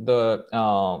 So the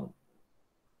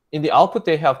in the output,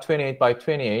 they have 28 by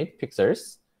 28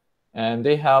 pixels, and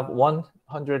they have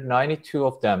 192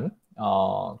 of them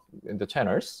in the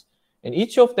channels. And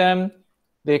each of them,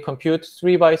 they compute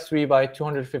 3 by 3 by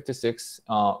 256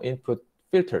 input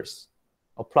filters.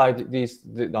 Apply this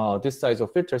size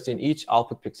of filters in each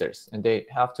output pixels, and they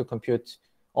have to compute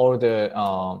all the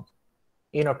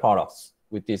inner products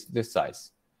with this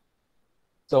size.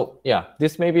 So yeah,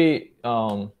 this may be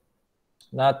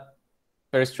not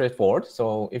very straightforward.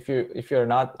 So if you're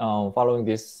not following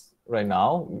this right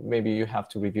now, maybe you have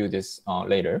to review this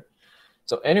later.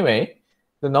 So anyway,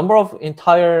 the number of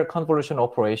entire convolution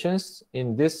operations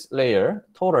in this layer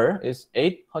total is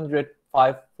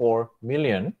 854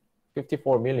 million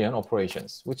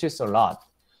operations, which is a lot.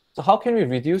 So how can we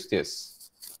reduce this?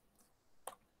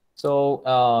 So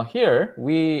here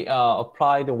we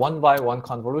apply the 1 by 1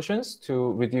 convolutions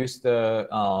to reduce the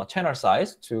channel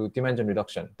size to dimension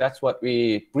reduction. That's what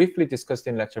we briefly discussed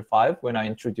in lecture 5 when I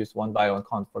introduced 1 by 1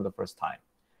 conv for the first time.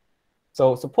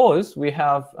 So suppose we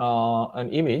have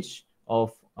an image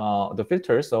of the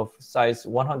filters of size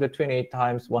 128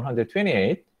 times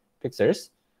 128 pixels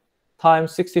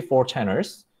times 64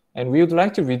 channels, and we would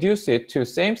like to reduce it to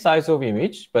same size of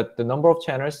image, but the number of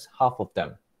channels, half of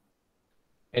them.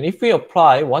 And if we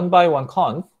apply 1 by 1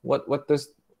 conv, what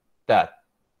does that?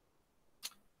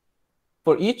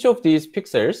 For each of these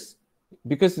pixels,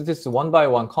 because it is 1 by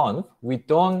 1 conv, we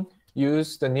don't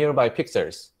use the nearby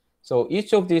pixels. So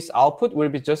each of these output will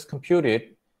be just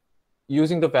computed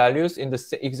using the values in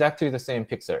exactly the same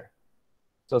pixel.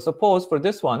 So suppose for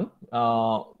this one,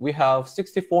 we have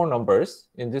 64 numbers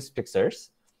in these pixels.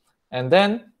 And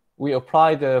then we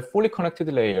apply the fully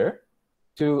connected layer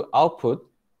to output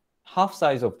half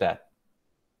size of that.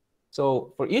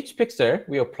 So for each pixel,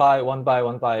 we apply 1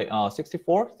 by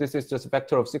 64. This is just a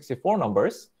vector of 64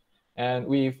 numbers. And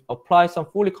we apply some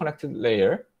fully connected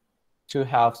layer to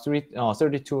have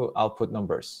 32 output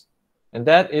numbers. And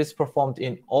that is performed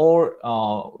in all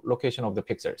location of the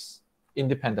pixels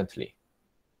independently.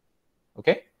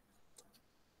 Okay?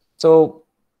 So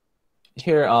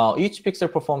here, each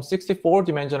pixel performs 64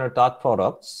 dimensional dot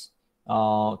products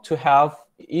to have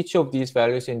each of these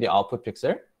values in the output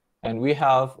pixel. And we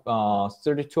have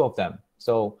 32 of them.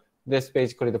 So this is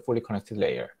basically the fully connected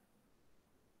layer.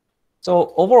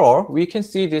 So overall, we can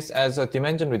see this as a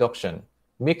dimension reduction,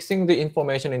 mixing the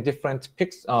information in different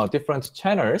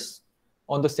channels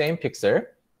on the same pixel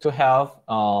to have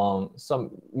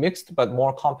some mixed but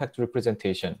more compact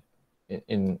representation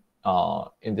in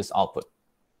this output.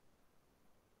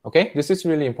 Okay, this is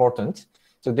really important.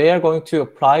 So they are going to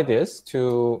apply this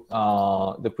to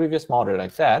the previous model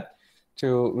like that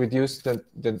to reduce the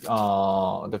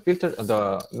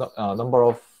number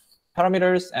of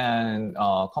parameters and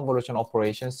convolution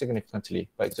operations significantly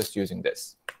by just using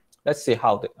this. Let's see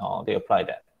how they apply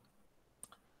that.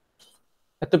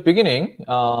 At the beginning,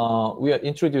 we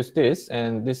introduced this,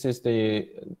 and this is the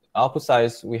output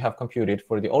size we have computed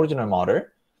for the original model.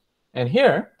 And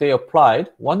here, they applied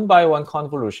 1 by 1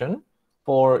 convolution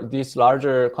for these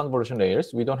larger convolution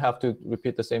layers. We don't have to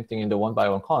repeat the same thing in the 1 by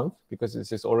 1 conv because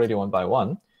this is already 1 by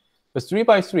 1. But 3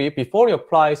 by 3, before we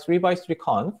apply 3 by 3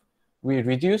 conv, we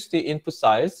reduce the input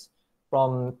size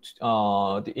from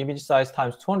the image size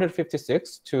times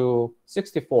 256 to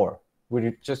 64.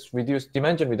 We just reduce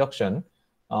dimension reduction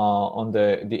on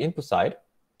the input side.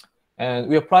 And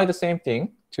we apply the same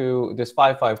thing to this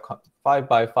 5 by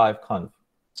 5 conv.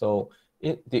 So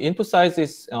the input size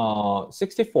is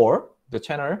 64. The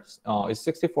channel is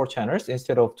 64 channels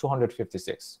instead of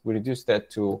 256. We reduce that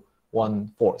to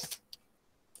 1/4.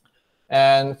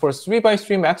 And for 3 by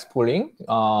 3 max pooling,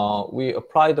 we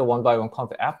apply the 1 by 1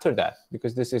 conv after that,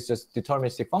 because this is just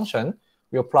deterministic function.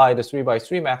 We apply the 3 by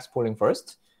 3 max pooling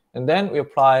first, and then we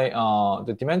apply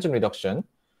the dimension reduction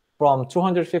from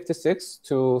 256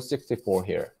 to 64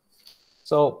 here.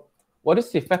 So what is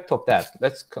the effect of that?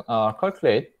 Let's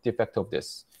calculate the effect of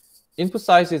this. Input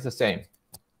size is the same.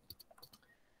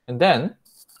 And then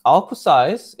output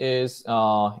size is,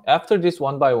 after this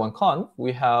 1 by 1 conv,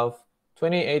 we have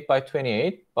 28 by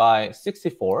 28 by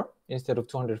 64 instead of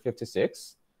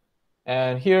 256.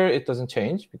 And here it doesn't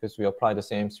change because we apply the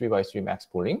same 3 by 3 max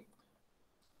pooling.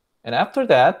 And after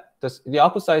that, the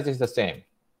output size is the same,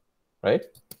 right?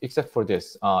 Except for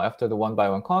this. After the 1 by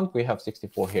 1 conv, we have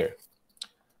 64 here.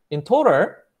 In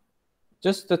total,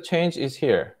 just the change is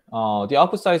here. The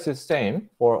output size is the same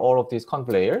for all of these conv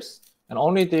layers, and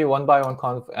only the 1 by 1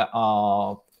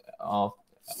 conv,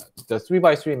 the 3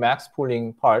 by 3 max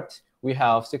pooling part, we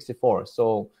have 64.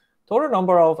 So total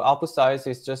number of output size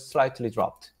is just slightly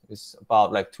dropped. It's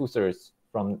about like 2/3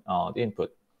 from the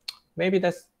input. Maybe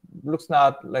that looks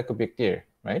not like a big deal,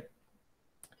 right?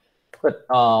 But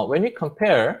when we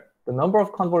compare the number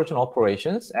of convolution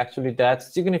operations, actually that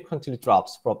significantly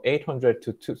drops from 800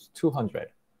 to 200,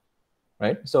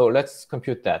 right? So let's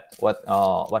compute that,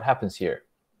 what happens here.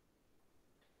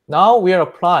 Now we are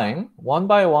applying 1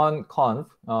 by 1 conv,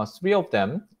 3 of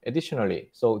them additionally.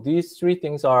 So these 3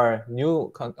 things are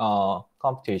new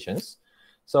computations.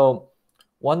 So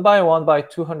 1 by 1 by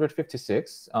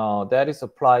 256, that is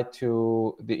applied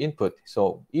to the input.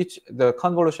 So the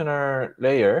convolutional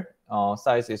layer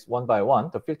size is 1 by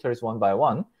 1, the filter is 1 by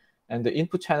 1, and the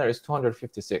input channel is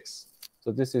 256.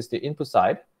 So this is the input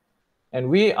side. And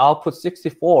we output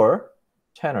 64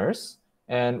 channels,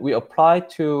 and we apply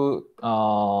to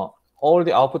all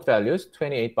the output values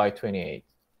 28 by 28.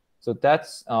 So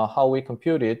that's how we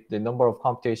computed the number of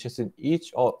computations in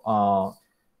each of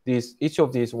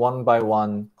these 1 by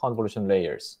 1 convolution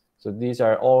layers. So these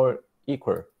are all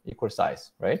equal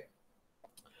size, right?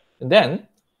 And then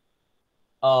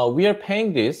we are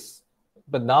paying this,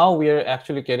 but now we are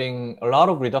actually getting a lot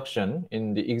of reduction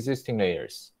in the existing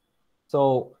layers.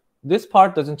 So this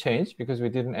part doesn't change because we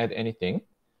didn't add anything.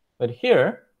 But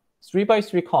here, 3 by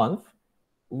 3 conv,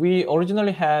 we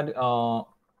originally had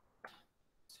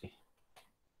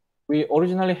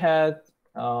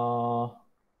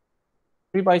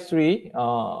 3 by 3,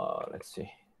 let's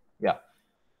see. Yeah,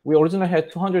 we originally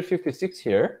had 256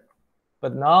 here,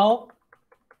 but now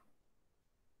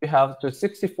we have the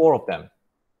 64 of them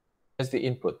as the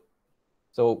input.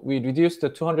 So we reduced the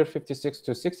 256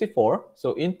 to 64.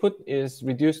 So input is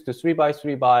reduced to 3 by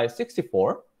 3 by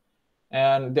 64,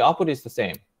 and the output is the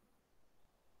same.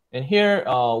 And here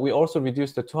we also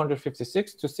reduced the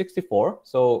 256 to 64.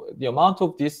 So the amount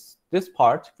of this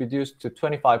part reduced to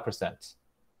 25%.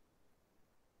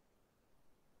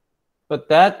 But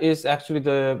that is actually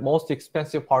the most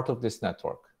expensive part of this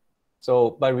network.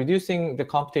 So by reducing the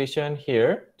computation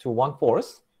here to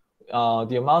 1/4,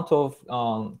 the amount of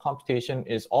computation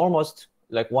is almost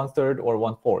like 1/3 or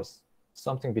 1/4,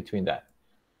 something between that.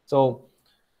 So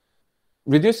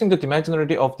reducing the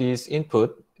dimensionality of these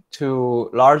input to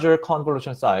larger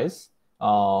convolution size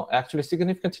actually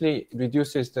significantly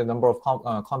reduces the number of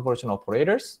convolution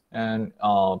operators. And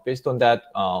based on that,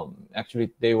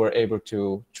 actually, they were able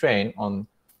to train on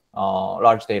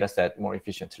large data set more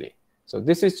efficiently. So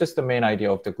this is just the main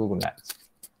idea of the GoogleNet.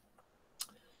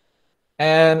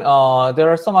 And there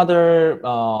are some other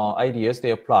ideas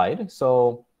they applied.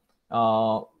 So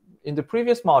in the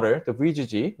previous model, the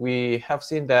VGG, we have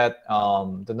seen that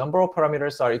the number of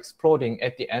parameters are exploding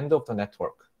at the end of the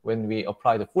network when we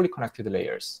apply the fully connected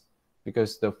layers.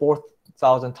 Because the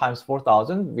 4,000 times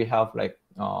 4,000, we have like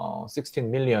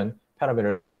 16 million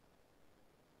parameters.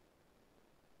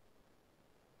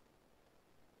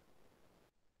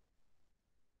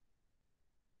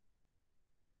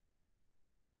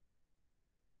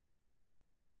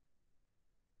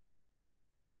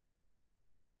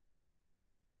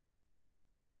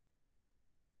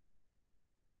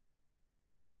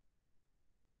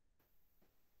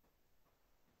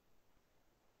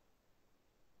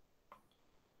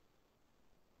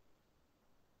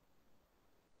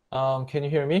 Can you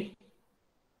hear me?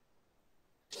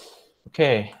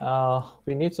 Okay,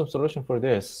 we need some solution for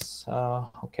this.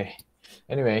 Okay,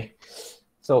 anyway,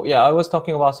 so yeah, I was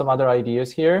talking about some other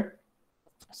ideas here.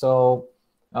 So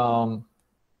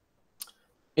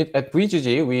at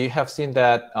VGG, we have seen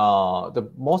that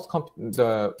the most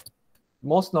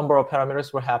number of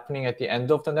parameters were happening at the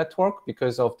end of the network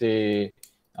because of the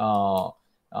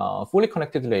fully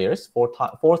connected layers,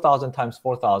 4,000 times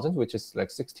 4,000, which is like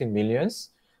 16 millions.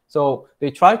 So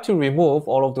they try to remove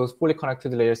all of those fully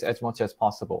connected layers as much as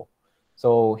possible.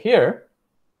 So here,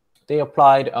 they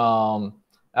applied,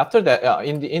 after that,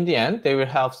 in the end, they will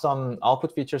have some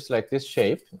output features like this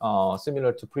shape,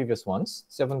 similar to previous ones,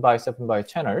 7 by 7 by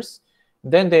channels.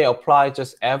 Then they apply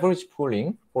just average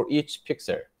pooling for each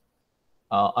pixel.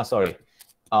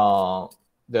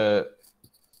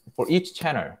 For each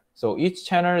channel. So each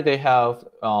channel, they have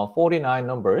 49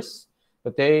 numbers.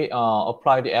 but they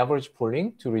apply the average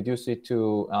pooling to reduce it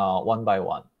to 1 by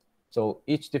 1. So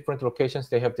each different locations,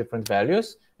 they have different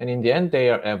values, and in the end, they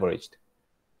are averaged.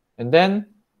 And then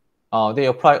they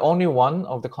apply only one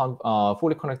of the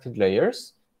fully connected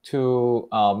layers to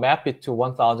map it to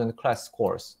 1,000 class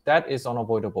scores. That is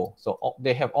unavoidable. So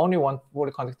they have only one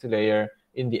fully connected layer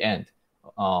in the end,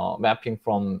 mapping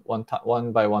from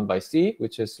 1 by 1 by C,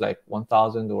 which is like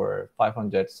 1,000 or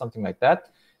 500, something like that,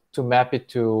 to map it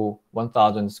to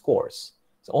 1,000 scores.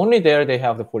 So only there they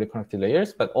have the fully connected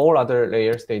layers, but all other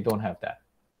layers, they don't have that.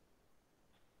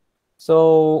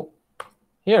 So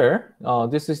here,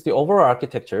 this is the overall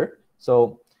architecture.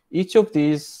 So each of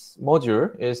these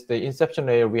module is the inception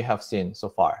layer we have seen so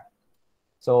far.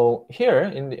 So here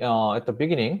in the, at the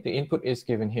beginning, the input is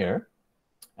given here,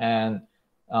 and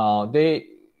they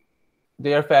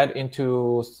are fed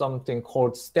into something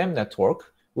called STEM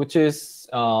network, which is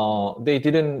they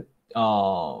didn't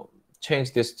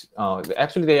change this.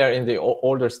 Actually, they are in the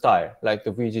older style, like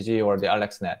the VGG or the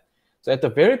AlexNet. So at the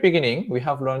very beginning, we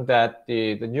have learned that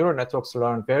the neural networks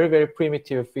learn very, very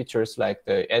primitive features like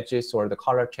the edges or the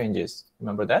color changes.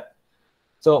 Remember that?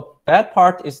 So that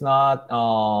part is not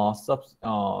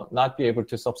be able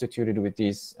to substitute it with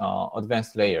these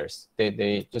advanced layers.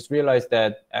 They just realized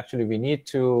that actually we need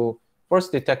to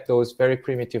first detect those very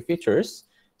primitive features.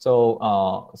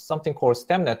 So something called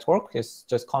STEM network is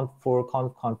just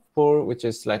conf-fur, which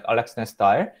is like AlexNet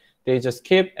style. They just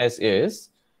keep as is.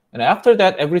 And after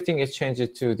that, everything is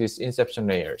changed to these inception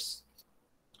layers.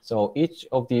 So each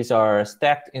of these are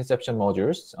stacked inception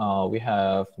modules. We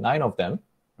have 9 of them,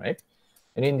 right?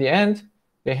 And in the end,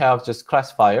 they have just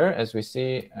classifier, as we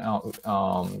see.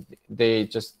 They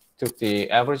just took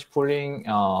the average pooling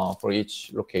for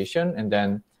each location, and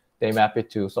then they map it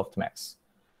to softmax.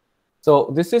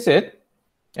 So this is it.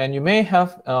 And you may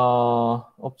have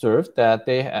observed that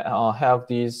they have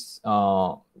these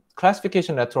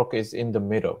classification network is in the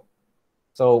middle.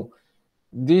 So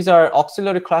these are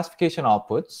auxiliary classification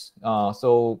outputs.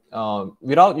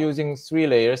 Without using 3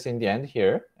 layers in the end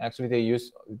here, actually they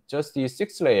use just these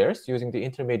 6 layers using the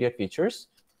intermediate features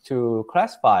to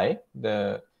classify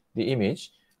the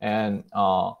image, and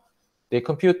they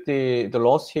compute the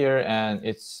loss here, and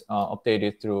it's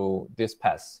updated through this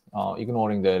pass,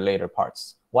 ignoring the later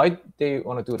parts. Why they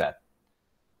want to do that?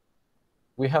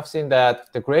 We have seen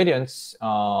that the gradients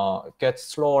get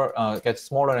smaller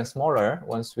and smaller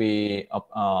once we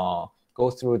go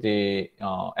through the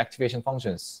activation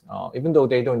functions. Even though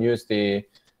they don't use the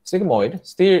sigmoid,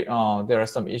 still there are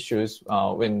some issues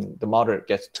when the model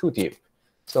gets too deep.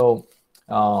 So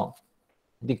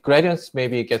the gradients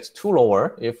maybe gets too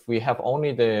lower if we have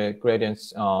only the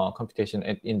gradients computation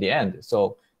in the end.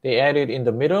 So they add it in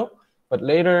the middle, but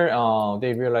later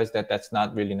they realized that that's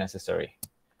not really necessary.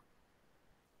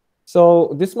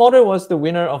 So this model was the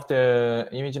winner of the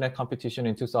ImageNet competition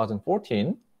in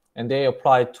 2014, and they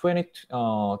applied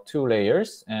 22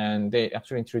 layers, and they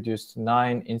actually introduced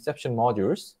 9 inception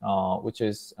modules, which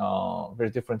is very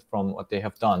different from what they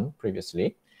have done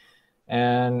previously,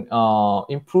 and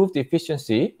improved the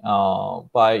efficiency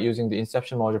by using the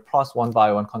inception module plus 1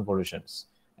 by 1 convolutions.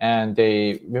 And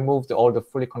they removed all the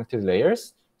fully connected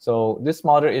layers. So this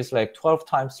model is like 12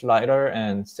 times lighter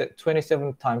and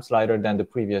 27 times lighter than the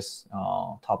previous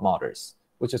top models,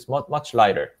 which is much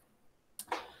lighter.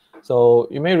 So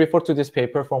you may refer to this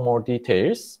paper for more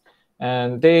details.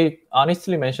 And they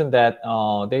honestly mentioned that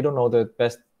they don't know the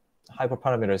best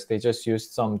hyperparameters. They just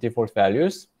used some default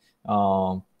values.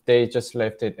 They just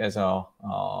left it as a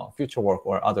future work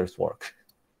or others' work.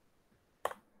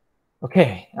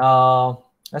 OK,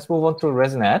 let's move on to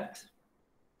ResNet.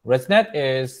 ResNet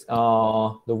is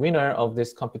the winner of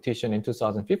this competition in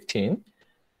 2015.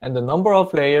 And the number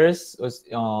of layers was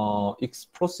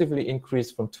explosively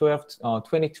increased from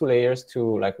 22 layers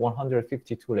to like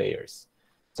 152 layers.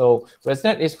 So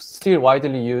ResNet is still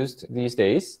widely used these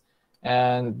days.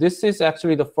 And this is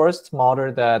actually the first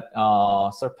model that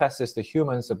surpasses the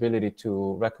human's ability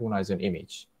to recognize an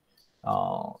image,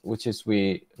 which is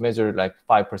we measured like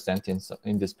 5%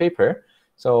 in this paper.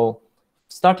 So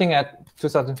starting at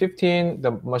 2015,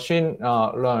 the machine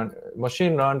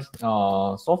learned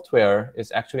software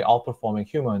is actually outperforming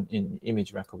human in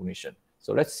image recognition.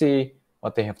 So let's see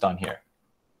what they have done here.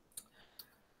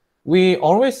 We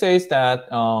always say that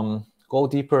go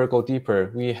deeper, go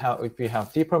deeper. If we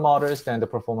have deeper models, then the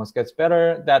performance gets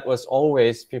better. That was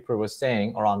always people were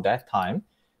saying around that time.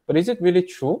 But is it really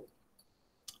true?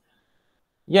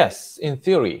 Yes, in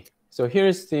theory. So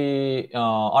here's the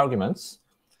arguments.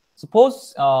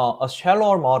 Suppose a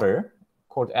shallower model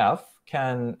called F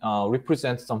can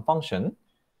represent some function.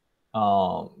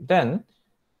 Then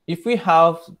if we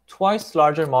have twice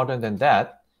larger model than that,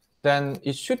 then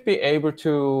it should be able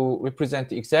to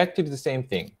represent exactly the same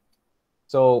thing.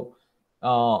 So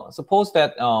suppose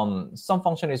that some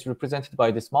function is represented by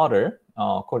this model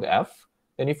called f.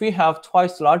 Then if we have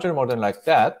twice larger model like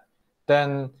that,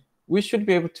 then we should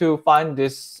be able to find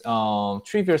this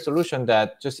trivial solution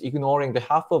that just ignoring the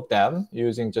half of them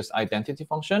using just identity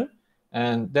function,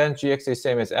 and then gx is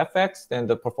same as fx, then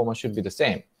the performance should be the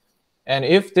same. And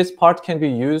if this part can be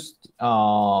used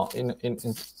in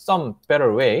some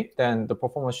better way, then the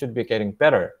performance should be getting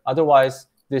better. Otherwise,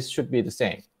 this should be the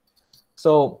same.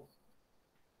 So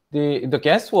the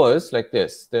guess was like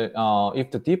this: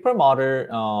 if the deeper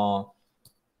model,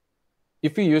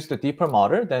 if we use the deeper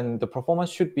model, then the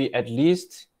performance should be at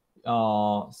least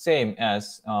same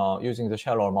as using the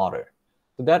shallower model.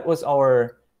 So that was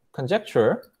our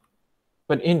conjecture.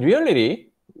 But in reality,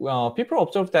 people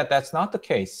observed that that's not the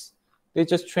case. They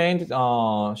just trained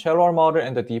shallower model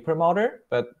and the deeper model,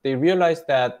 but they realized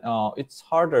that it's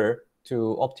harder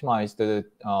to optimize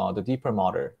the deeper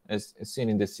model as seen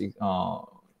in this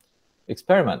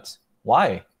experiment.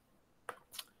 Why?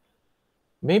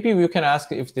 Maybe we can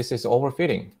ask if this is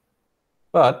overfitting,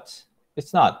 but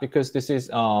it's not, because this is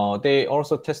they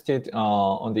also tested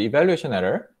on the evaluation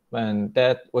error when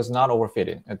that was not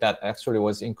overfitting, and that actually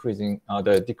was increasing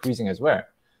decreasing as well.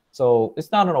 So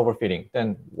it's not an overfitting.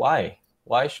 Then why?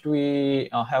 Why should we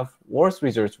have worse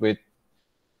results with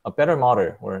a better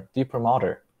model or deeper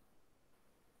model?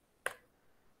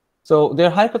 So their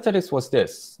hypothesis was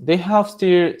this: they have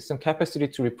still some capacity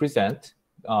to represent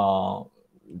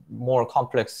more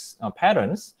complex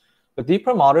patterns, but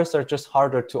deeper models are just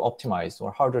harder to optimize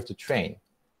or harder to train.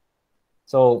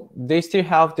 So they still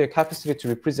have the capacity to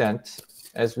represent,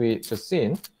 as we just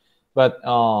seen, but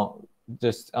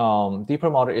deeper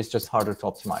model is just harder to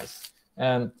optimize.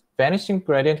 And vanishing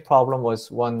gradient problem was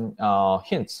one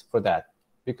hint for that,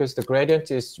 because the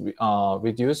gradient is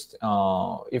reduced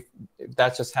if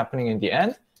that's just happening in the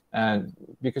end, and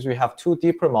because we have two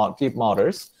deep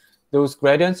models, those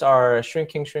gradients are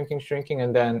shrinking,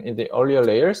 and then in the earlier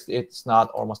layers, it's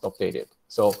not almost updated.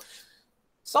 So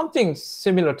something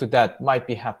similar to that might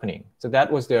be happening. So that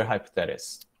was their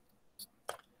hypothesis.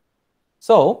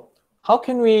 So how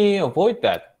can we avoid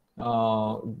that?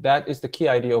 That is the key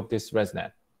idea of this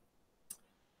ResNet.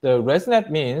 The ResNet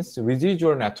means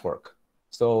residual network.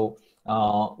 So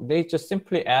they just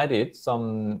simply added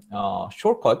some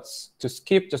shortcuts to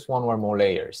skip just one or more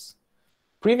layers.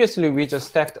 Previously, we just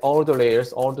stacked all the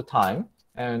layers all the time,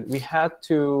 and we had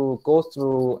to go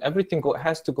through everything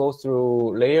has to go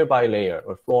through layer by layer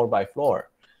or floor by floor.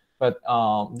 But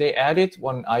they added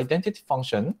one identity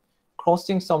function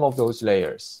crossing some of those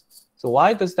layers. So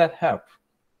why does that help?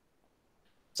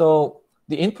 So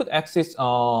the input x is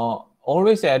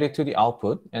always added to the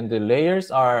output, and the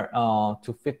layers are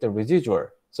to fit the residual.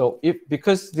 So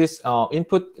because this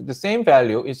input, the same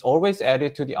value is always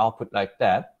added to the output like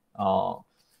that,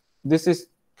 this is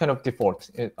kind of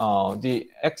default.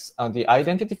 The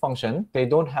identity function, they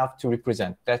don't have to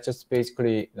represent. That's just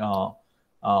basically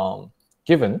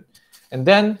given. And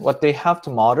then what they have to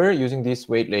model using these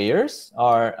weight layers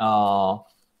are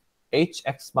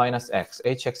hx minus x.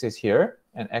 Hx is here,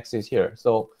 and x is here.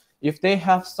 So if they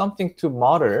have something to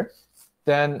model,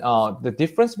 then the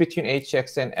difference between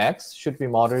hx and x should be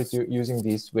modeled using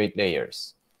these weight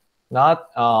layers. Not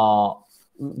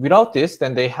without this,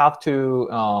 then they have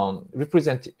to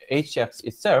represent hx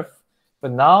itself.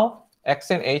 But now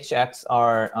x and hx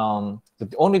are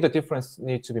only the difference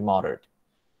needs to be modeled.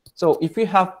 So if we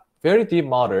have very deep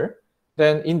model,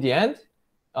 then in the end,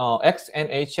 x and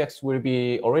hx will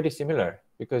be already similar,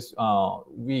 because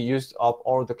we used up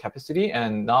all the capacity,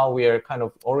 and now we are kind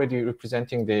of already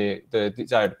representing the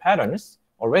desired patterns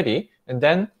already. And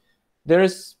then there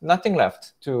is nothing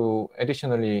left to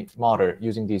additionally model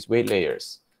using these weight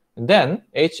layers. And then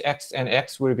hx and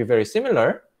x will be very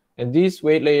similar, and these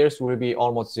weight layers will be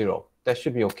almost zero. That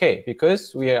should be okay,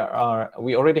 because we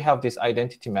already have this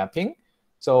identity mapping.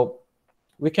 So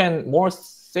we can more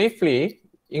safely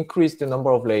increase the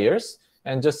number of layers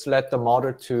and just let the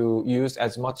model to use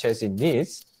as much as it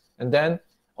needs, and then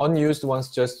unused ones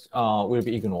just will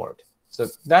be ignored. So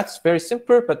that's very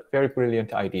simple but very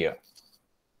brilliant idea.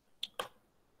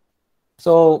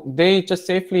 So they just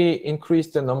safely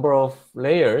increased the number of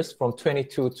layers from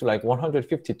 22 to like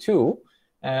 152,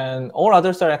 and all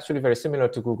others are actually very similar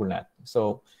to GoogleNet.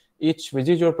 So each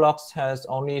residual blocks has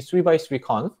only 3x3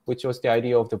 conv, which was the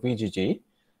idea of the VGG.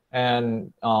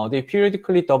 And they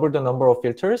periodically double the number of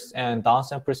filters and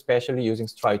downsample spatially using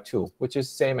Stride2, which is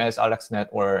same as AlexNet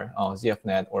or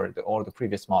ZFNet or all the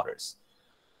previous models.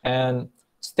 And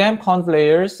Stem conv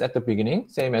layers at the beginning,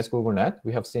 same as GoogleNet.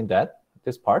 We have seen that.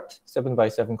 This part,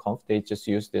 7x7 conf, they just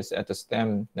use this at the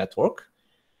stem network.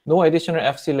 No additional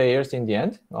FC layers in the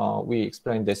end. We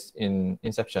explained this in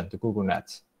Inception, the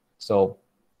GoogleNet. So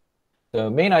the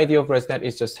main idea of ResNet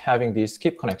is just having these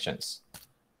skip connections.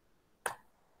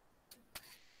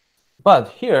 But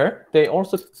here, they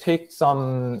also take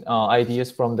some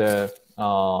ideas from the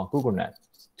GoogleNet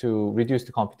to reduce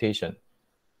the computation.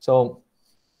 So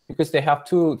because they have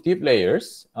two deep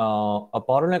layers, a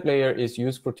bottleneck layer is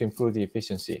useful to improve the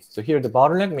efficiency. So here, the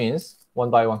bottleneck means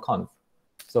 1x1 conf.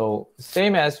 So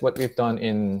same as what we've done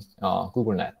in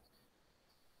GoogleNet.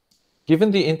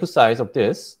 Given the input size of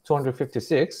this,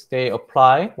 256, they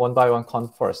apply 1x1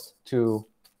 conf first to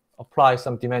apply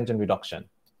some dimension reduction.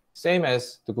 Same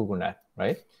as the GoogleNet,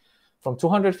 right? From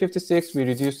 256, we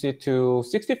reduce it to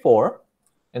 64.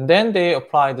 And then they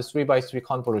apply the 3x3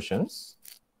 convolutions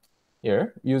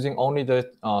here using only the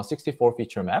 64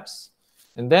 feature maps.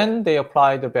 And then they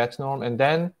apply the batch norm and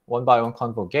then 1x1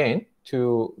 conv again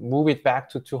to move it back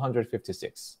to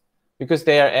 256. Because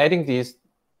they are adding these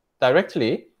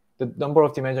directly, the number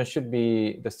of dimensions should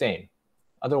be the same.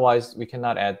 Otherwise, we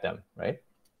cannot add them, right?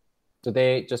 So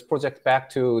they just project back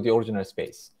to the original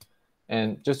space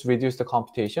and just reduce the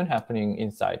computation happening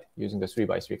inside using the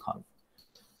 3x3 conv.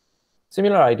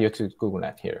 Similar idea to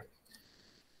GoogleNet here.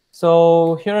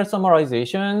 So here are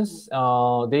summarizations.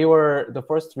 They were the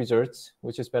first results,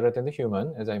 which is better than the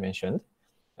human, as I mentioned.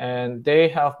 And they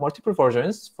have multiple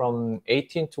versions from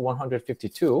 18 to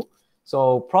 152.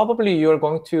 So probably you're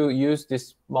going to use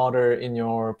this model in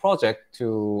your project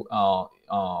to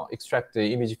extract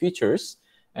the image features.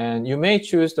 And you may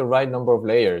choose the right number of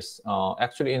layers.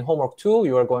 Actually, in homework 2,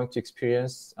 you are going to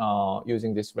experience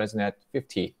using this ResNet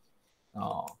 50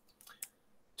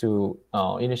 to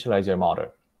initialize your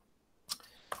model.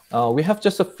 We have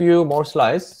just a few more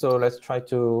slides, so let's try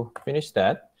to finish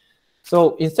that.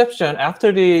 So Inception,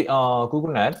 after the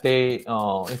GoogleNet, they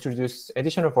introduced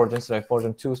additional versions like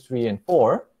version 2, 3, and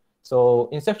 4. So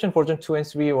Inception version 2 and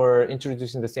 3 were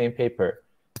introduced in the same paper.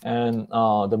 And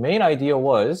the main idea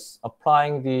was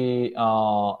applying the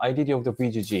IDD of the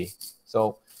VGG.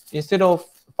 So instead of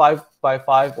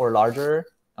 5x5 or larger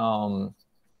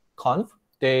conv,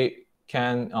 they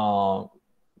can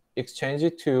exchange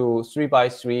it to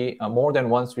 3x3, more than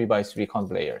one 3x3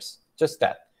 conv layers, just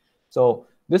that. So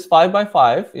this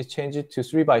 5x5 is changed to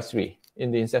 3x3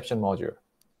 in the Inception module.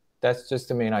 That's just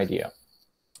the main idea.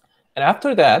 And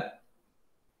after that,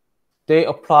 they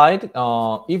applied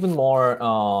even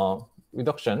more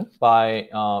reduction by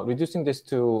reducing this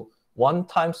to 1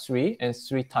 times 3 and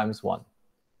 3 times 1.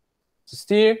 So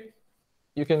still,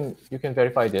 you can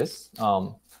verify this.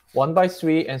 1 by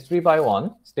 3 and 3 by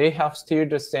 1, they have still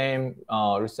the same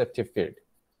receptive field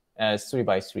as 3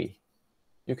 by 3.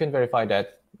 You can verify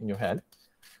that in your head.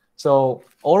 So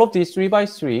all of these 3 by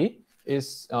 3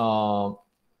 is kind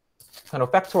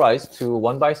of factorized to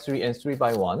 1 by 3 and 3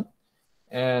 by 1.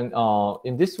 And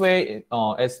in this way,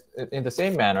 as in the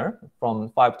same manner,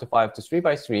 from 5 to 5 to 3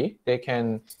 by 3, they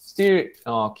can still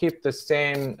keep the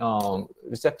same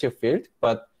receptive field,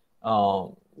 but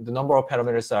the number of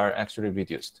parameters are actually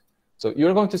reduced. So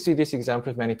you're going to see this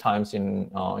example many times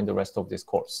in the rest of this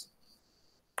course.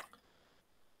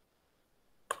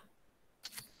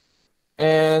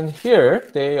 And here,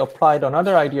 they applied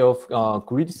another idea of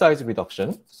grid size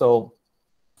reduction. So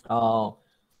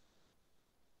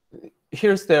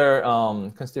here's their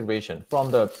consideration.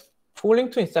 From the pooling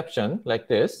to inception, like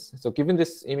this, so given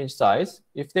this image size,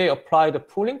 if they apply the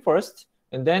pooling first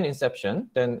and then inception,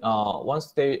 then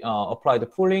once they apply the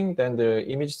pooling, then the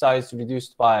image size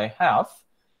reduced by half,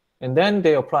 and then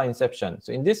they apply inception.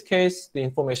 So in this case, the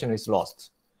information is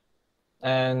lost.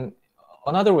 And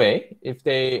another way, if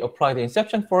they apply the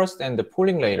inception first and the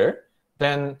pooling later,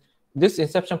 then this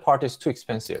inception part is too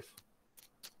expensive.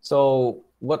 So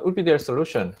what would be their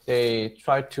solution? They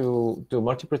try to do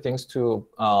multiple things to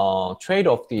trade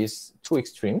off these two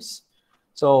extremes.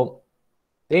 So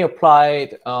they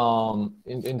applied,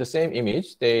 in the same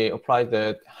image, they applied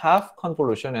the half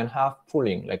convolution and half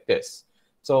pooling like this.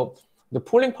 So the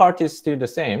pooling part is still the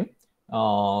same,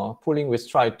 pooling with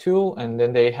stride 2, and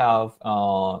then they have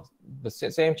the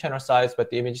same channel size, but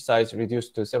the image size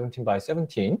reduced to 17 by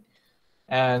 17.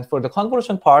 And for the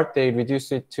convolution part, they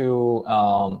reduce it to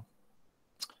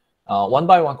 1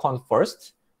 by 1 conv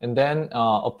first, and then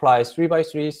apply 3 by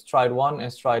 3, stride 1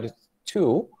 and stride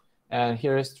 2, and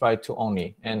here is stride 2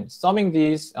 only. And summing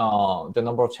these, the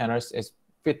number of channels is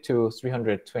fit to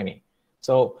 320.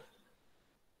 So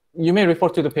you may refer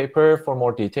to the paper for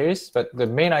more details, but the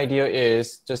main idea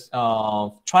is just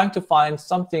trying to find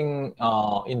something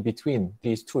in between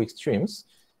these two extremes,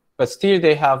 but still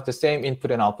they have the same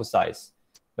input and output size.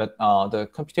 But the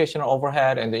computational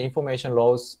overhead and the information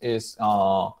loss is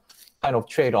kind of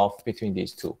trade-off between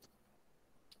these two.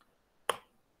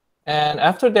 And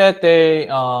after that, they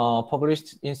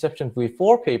published Inception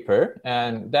V4 paper,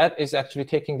 and that is actually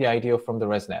taking the idea from the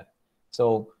ResNet.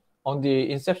 So on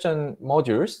the Inception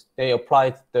modules, they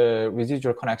applied the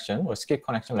residual connection or skip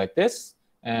connection like this,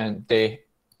 and they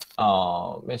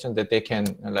mentioned that they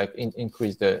can like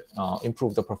improve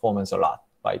the performance a lot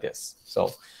by this.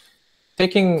 So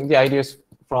taking the ideas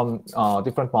from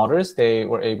different models, they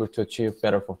were able to achieve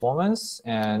better performance.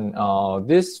 And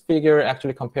this figure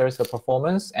actually compares the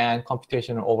performance and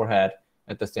computational overhead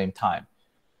at the same time.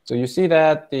 So you see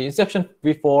that the Inception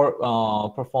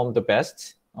V4 performed the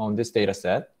best on this data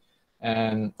set.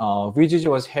 And VGG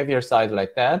was heavier side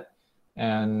like that.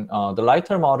 And the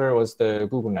lighter model was the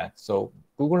GoogleNet. So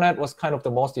GoogleNet was kind of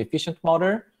the most efficient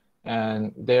model.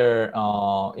 And their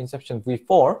Inception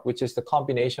V4, which is the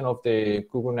combination of the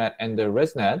GoogleNet and the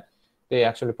ResNet, they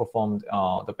actually performed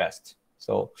the best.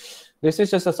 So this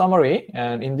is just a summary.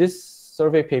 And in this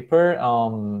survey paper,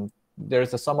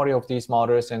 there's a summary of these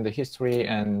models and the history,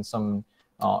 and some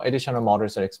additional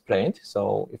models are explained.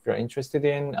 So if you're interested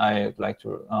in, I'd like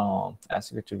to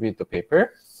ask you to read the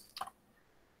paper.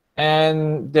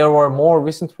 And there were more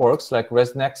recent works like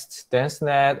ResNext,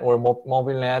 DenseNet, or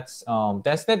MobileNet.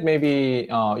 DenseNet, maybe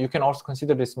you can also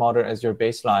consider this model as your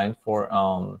baseline for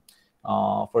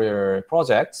your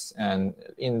projects. And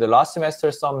in the last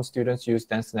semester, some students used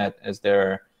DenseNet as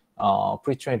their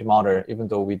pre-trained model, even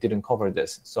though we didn't cover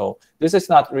this. So this is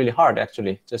not really hard,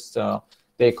 actually. Just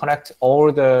they connect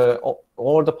all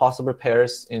the possible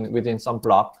pairs within some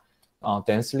block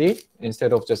densely,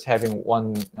 instead of just having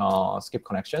one skip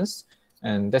connections,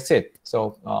 and that's it.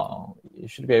 So you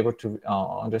should be able to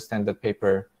understand the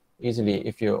paper easily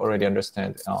if you already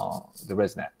understand the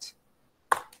ResNet.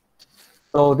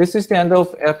 So this is the end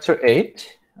of chapter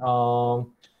 8.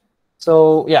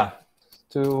 So yeah,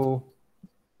 to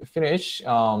finish,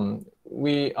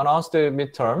 we announced the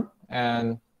midterm,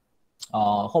 and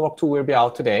homework 2 will be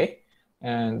out today.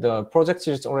 And the project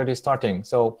is already starting.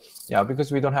 So yeah,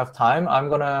 because we don't have time, I'm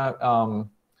gonna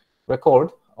record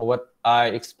what I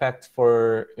expect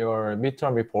for your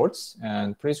midterm reports,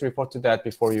 and please report to that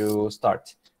before you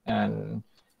start. And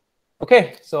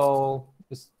okay, so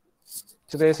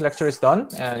today's lecture is done.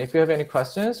 And if you have any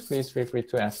questions, please feel free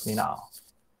to ask me now.